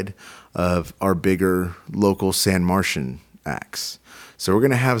alongside of our bigger local San Martian acts. So we're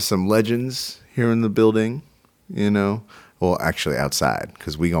going to have some legends here in the building, you know. Well, actually outside,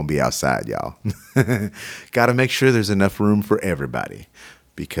 because we're going to be outside, y'all. Got to make sure there's enough room for everybody.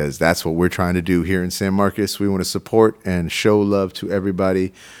 Because that's what we're trying to do here in San Marcos. We want to support and show love to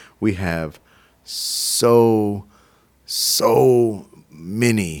everybody. We have so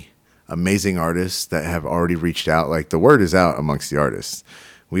many amazing artists that have already reached out. Like, the word is out amongst the artists.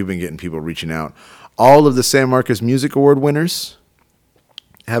 We've been getting people reaching out. All of the San Marcos Music Award winners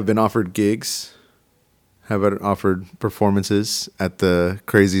have been offered gigs, have been offered performances at the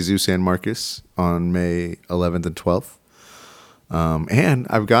Crazy Zoo San Marcos on May 11th and 12th. And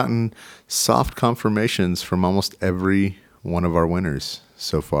I've gotten soft confirmations from almost every one of our winners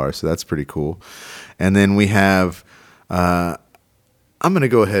so far. So that's pretty cool. And then we have, I'm going to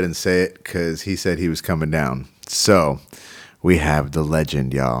go ahead and say it because he said he was coming down. So we have the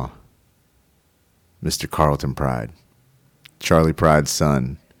legend, y'all. Mr. Carlton Pride. Charlie Pride's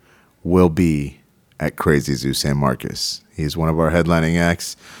son will be at Crazy Zoo San Marcos. He's one of our headlining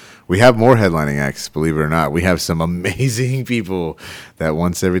acts. We have more headlining acts, believe it or not. We have some amazing people that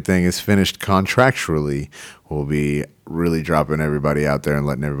once everything is finished contractually will be really dropping everybody out there and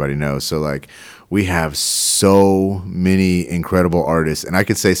letting everybody know. So, like, we have so many incredible artists. And I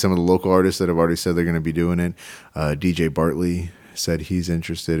could say some of the local artists that have already said they're going to be doing it. DJ Bartley said he's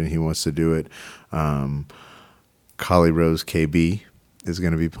interested and he wants to do it. Collie Rose KB is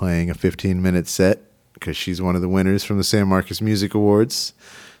going to be playing a 15-minute set because she's one of the winners from the San Marcos Music Awards.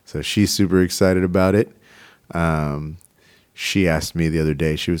 So she's super excited about it. She asked me the other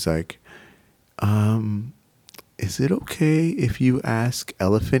day, she was like, is it okay if you ask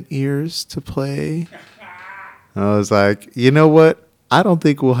Elephant Ears to play? I was like, you know what? I don't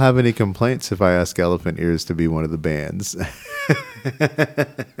think we'll have any complaints if I ask Elephant Ears to be one of the bands.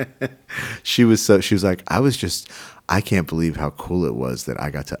 She was like, I can't believe how cool it was that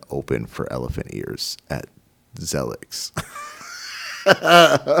I got to open for Elephant Ears at Zelix.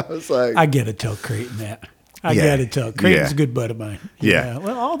 I was like, I got to tell Creighton that. I got to tell. Creighton's a good bud of mine. Yeah.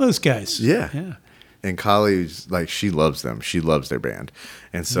 Well, all those guys. Yeah. And Collie's like, she loves them. She loves their band.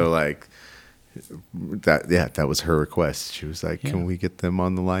 And so like that was her request. She was like, can we get them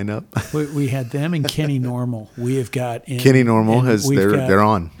on the lineup? We had them and Kenny Normal. We have got Kenny Normal they're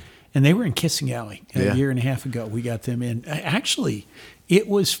on. And they were in Kissing Alley a year and a half ago. We got them in. Actually, it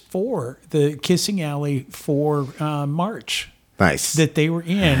was for the Kissing Alley for March. Nice. That they were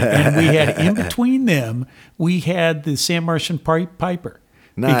in. And we had in between them, we had the San Martian Piper.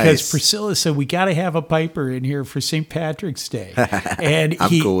 Nice. Because Priscilla said, we got to have a piper in here for St. Patrick's Day. And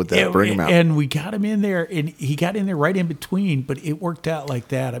I'm cool with that. Bring him out. And we got him in there, and he got in there right in between, but it worked out like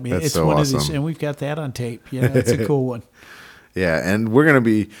that. I mean, That's it's so one awesome. of these, and we've got that on tape. Yeah, it's a cool one. Yeah, and we're going to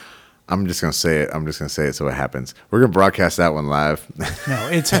be, I'm just going to say it so it happens. We're going to broadcast that one live. No,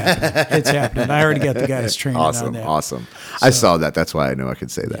 it's happening. It's happening. I already got the guys training on that. Awesome. So, I saw that. That's why I know I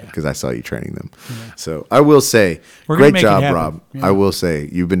could say that, because I saw you training them. Yeah. So I will say, great job, Rob. Yeah. I will say,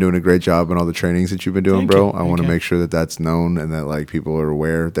 you've been doing a great job in all the trainings that you've been doing, bro. I want to make sure that that's known and that like people are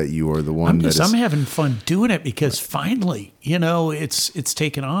aware that you are the one I'm having fun doing it because finally, it's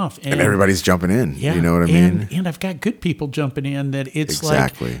taken off. And everybody's jumping in. Yeah, you know what I mean? And I've got good people jumping in that it's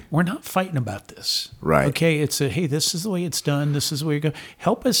like, we're not fighting about this. Right. Okay, it's hey, this is the way it's done. This is the way you go.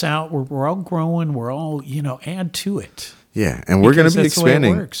 Help us out. We're all growing. We're all, add to it. Yeah, and we're going to be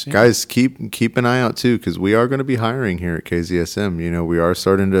expanding. Yeah. Guys, keep an eye out too, because we are going to be hiring here at KZSM. We are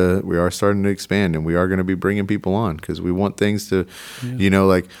starting to expand, and we are going to be bringing people on because we want things to,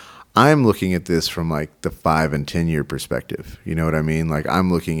 like I'm looking at this from like the 5 and 10 year perspective. You know what I mean? Like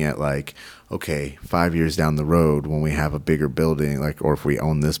I'm looking at like, okay, 5 years down the road when we have a bigger building, like, or if we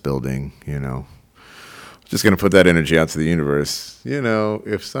own this building, just going to put that energy out to the universe. You know,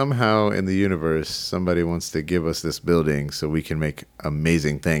 if somehow in the universe somebody wants to give us this building so we can make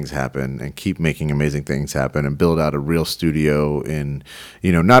amazing things happen and keep making amazing things happen and build out a real studio in,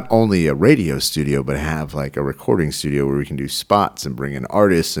 you know, not only a radio studio, but have like a recording studio where we can do spots and bring in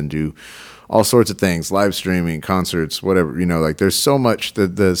artists and do all sorts of things, live streaming, concerts, whatever, you know, like there's so much,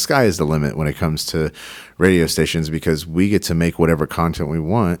 the sky is the limit when it comes to radio stations because we get to make whatever content we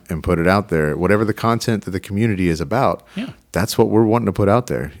want and put it out there. Whatever the content that the community is about, that's what we're wanting to put out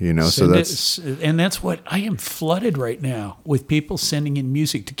there, you know, so that's what I am flooded right now with people sending in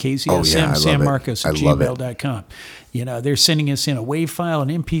music to KZSM, SanMarcos at gmail.com. You know, they're sending us in a WAV file, an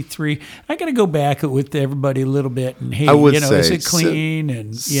MP3. I got to go back with everybody a little bit and, hey, you know, is it clean?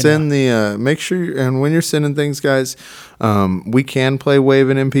 Make sure, and when you're sending things, guys, we can play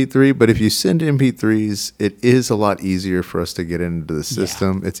WAV and MP3, but if you send MP3s, it is a lot easier for us to get into the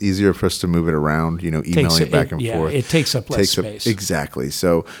system. Yeah. It's easier for us to move it around, you know, emailing it back and forth. It takes up less space. Exactly.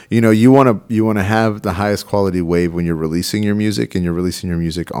 So, you know, you want to have the highest quality WAV when you're releasing your music and you're releasing your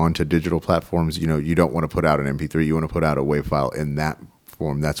music onto digital platforms. You know, you don't want to put out an MP3. You want to put out a WAV file in that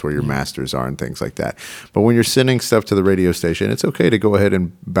form. That's where your masters are and things like that. But when you're sending stuff to the radio station, it's okay to go ahead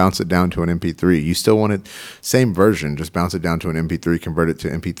and bounce it down to an MP3. You still want it, same version, just bounce it down to an MP3, convert it to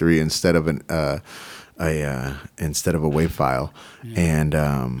MP3 instead of instead of a WAV file,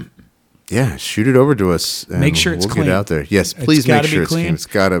 and shoot it over to us. And make sure it's we'll clean. Get out there. Yes, please make sure it's clean. It's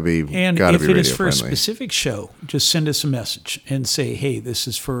got to be. And if it is for a specific show, just send us a message and say, hey, this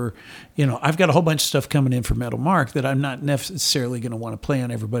is for, you know, I've got a whole bunch of stuff coming in for Metal Mark that I'm not necessarily going to want to play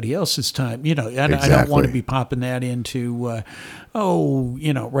on everybody else's time. You know, I don't want to be popping that into,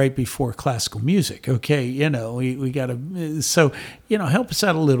 right before classical music. Okay, you know, we got to, so, you know, help us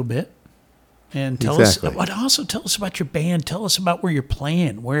out a little bit. And tell us about your band. Tell us about where you're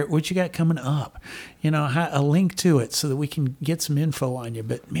playing, what you got coming up. You know, a link to it so that we can get some info on you.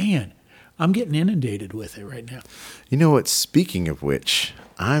 But man, I'm getting inundated with it right now. You know what? Speaking of which,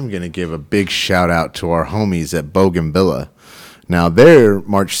 I'm going to give a big shout out to our homies at Bougainvillea. Now, they're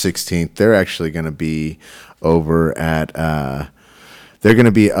March 16th. They're actually going to be over at. They're going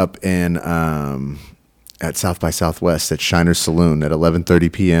to be up in. At South by Southwest at Shiner's Saloon at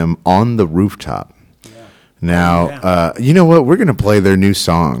 11:30 p.m. on the rooftop. Yeah. Now, you know what? We're going to play their new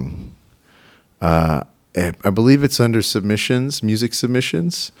song. I believe it's under music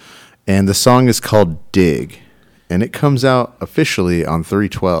submissions, and the song is called Dig, and it comes out officially on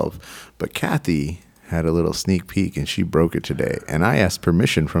 3/12. But Kathy had a little sneak peek, and she broke it today, and I asked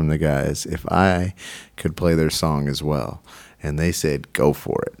permission from the guys if I could play their song as well, and they said go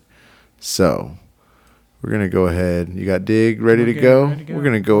for it. So we're going to go ahead. You got Dig ready to go? We're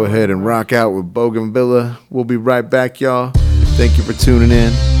going to go ahead and rock out with Bougainvillea. We'll be right back, y'all. Thank you for tuning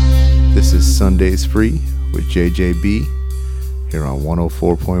in. This is Sundays Free with JJB here on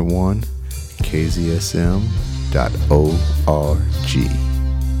 104.1 KZSM.org.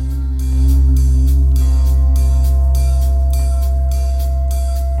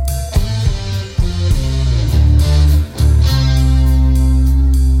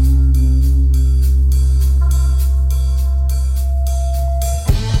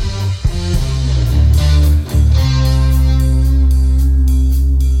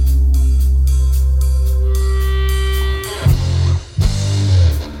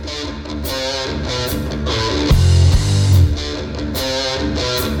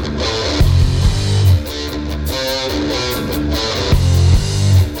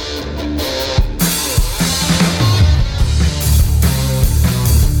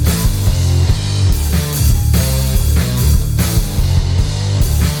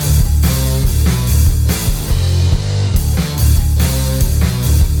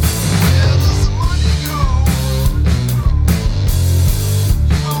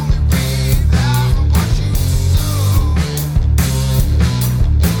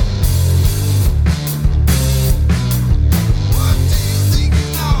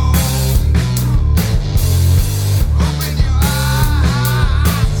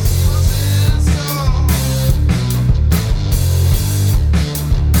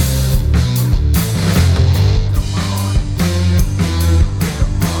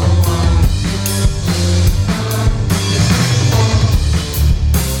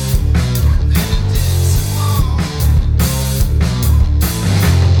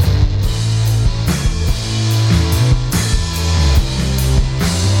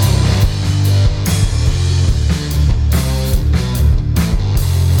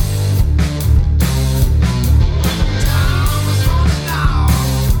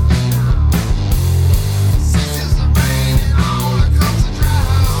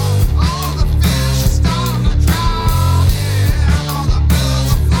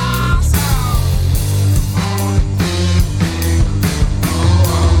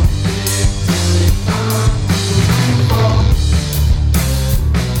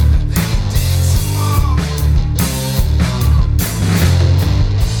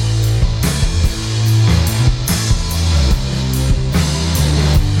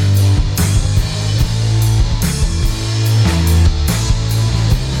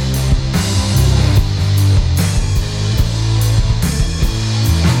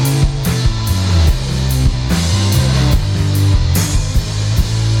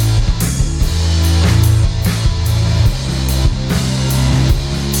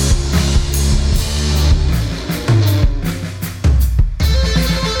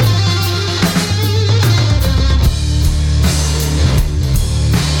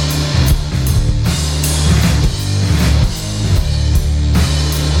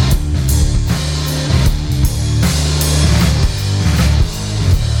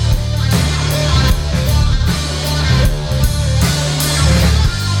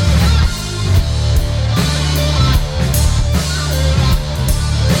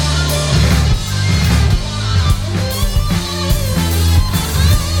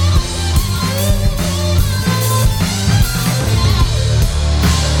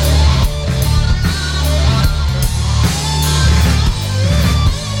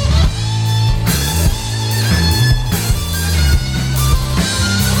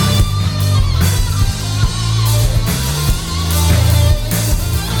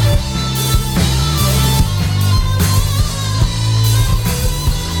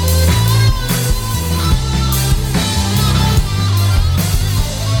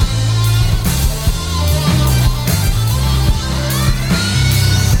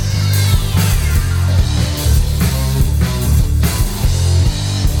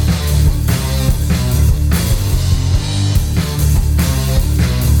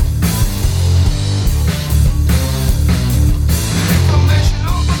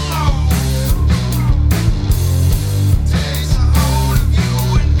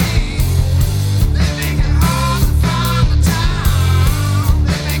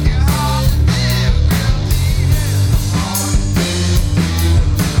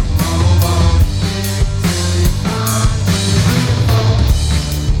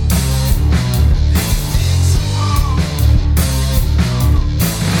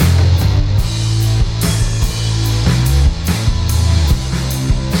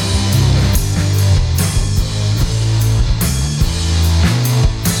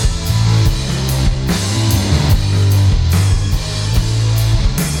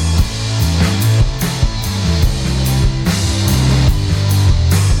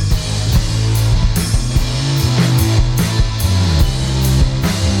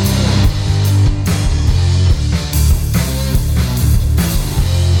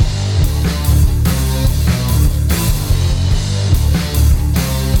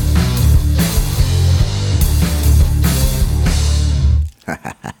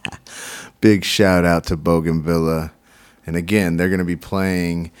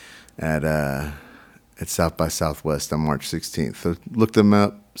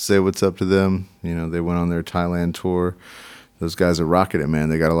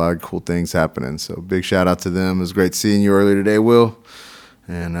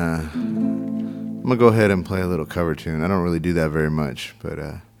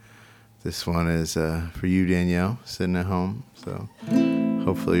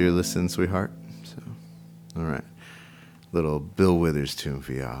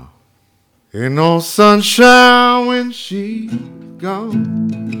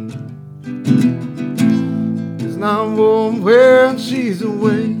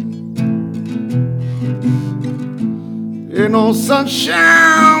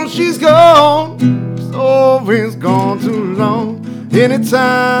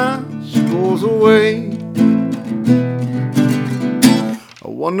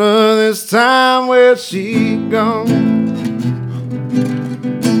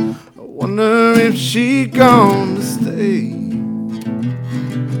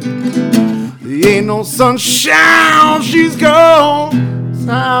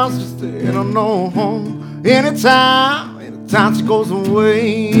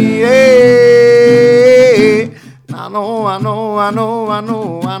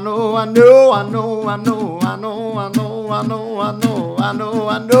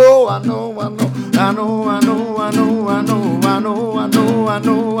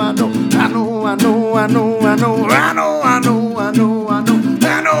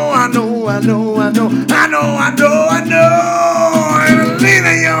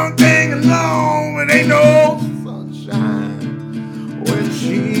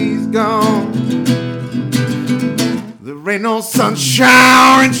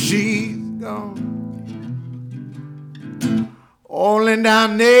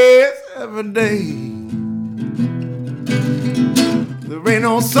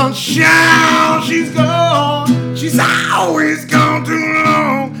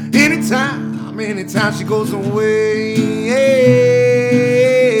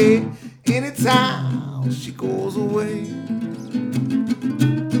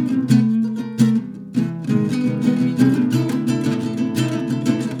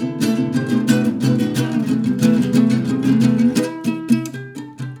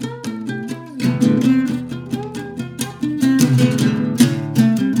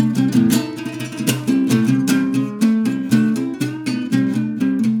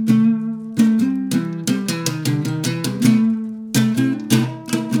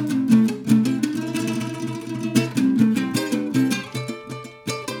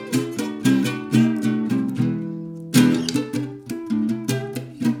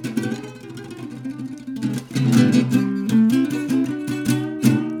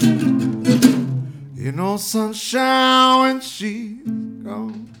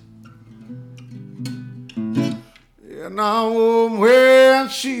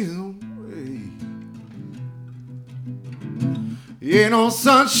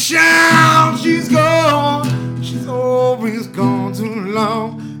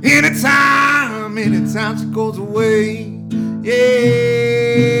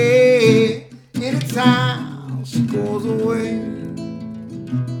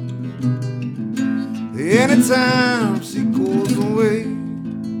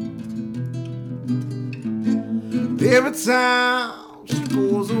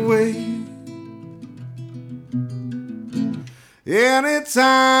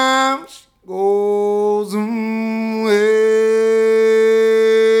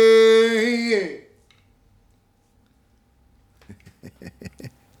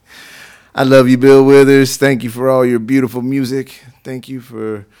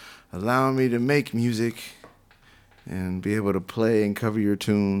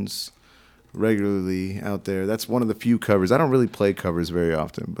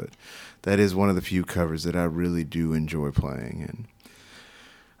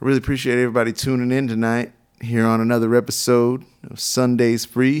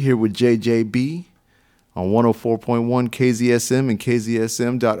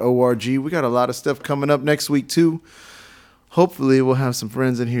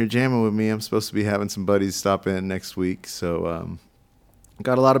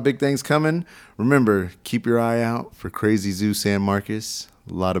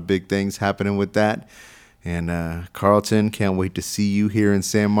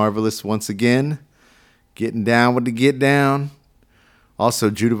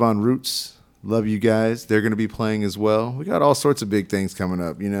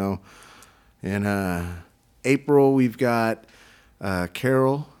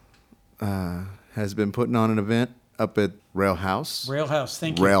 has been putting on an event up at Rail House. Rail House,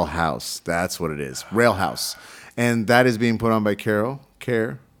 thank you. Rail House, that's what it is. Rail House. And that is being put on by Carol.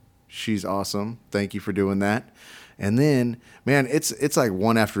 She's awesome. Thank you for doing that. And then, man, it's like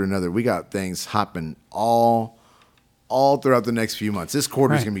one after another. We got things hopping all throughout the next few months. This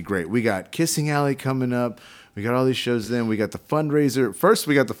quarter is going to be great. We got Kissing Alley coming up. We got all these shows then. We got the fundraiser. First,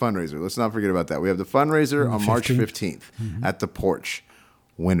 we got the fundraiser. Let's not forget about that. We have the fundraiser on March 15th at the Porch.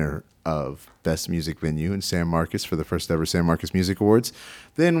 Winner of Best Music Venue in San Marcos for the first ever San Marcos Music Awards.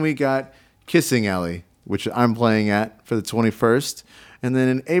 Then we got Kissing Alley, which I'm playing at for the 21st. And then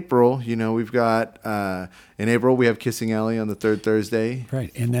in April, we've got, in April, we have Kissing Alley on the third Thursday.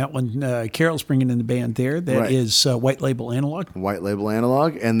 Right. And that one, Carol's bringing in the band there. That is White Label Analog. White Label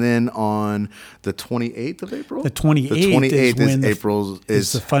Analog. And then on the 28th of April? The 28th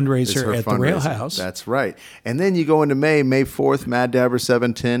is the fundraiser at the Rail House. That's right. And then you go into May 4th, Mad Dabber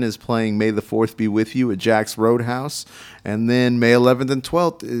 710 is playing May the 4th Be With You at Jack's Roadhouse. And then May 11th and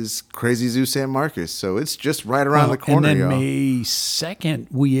 12th is Crazy Zoo San Marcos. So it's just right around the corner, and then y'all. May 2nd,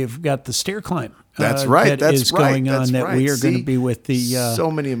 we have got the Stair Climb. That's right. That is going on. That we are going to be with the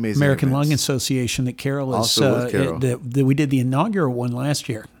so many amazing American events. Lung Association that Carol is. Also with Carol. That we did the inaugural one last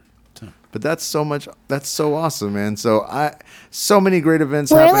year. But that's so much. That's so awesome, man. So many great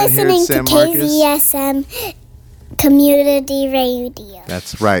events happening here in San Marcos. We're listening to KZSM Community Radio.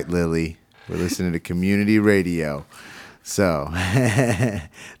 That's right, Lily. We're listening to Community Radio. So,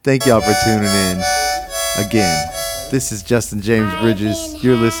 thank y'all for tuning in. Again, this is Justin James Bridges.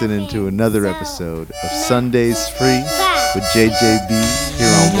 You're listening to another episode of Sundays Free with JJB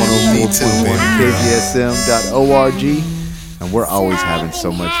here on 104.1 KZSM.org. And we're always having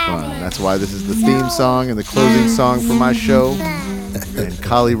so much fun. That's why this is the theme song and the closing song for my show. And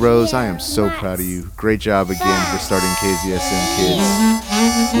Kali Rose, I am so proud of you. Great job again for starting KZSM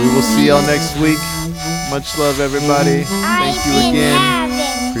Kids. We will see y'all next week. Much love, everybody. Thank you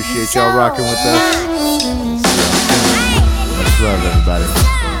again. Appreciate y'all rocking with us. See y'all soon. Much love,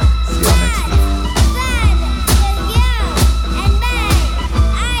 everybody.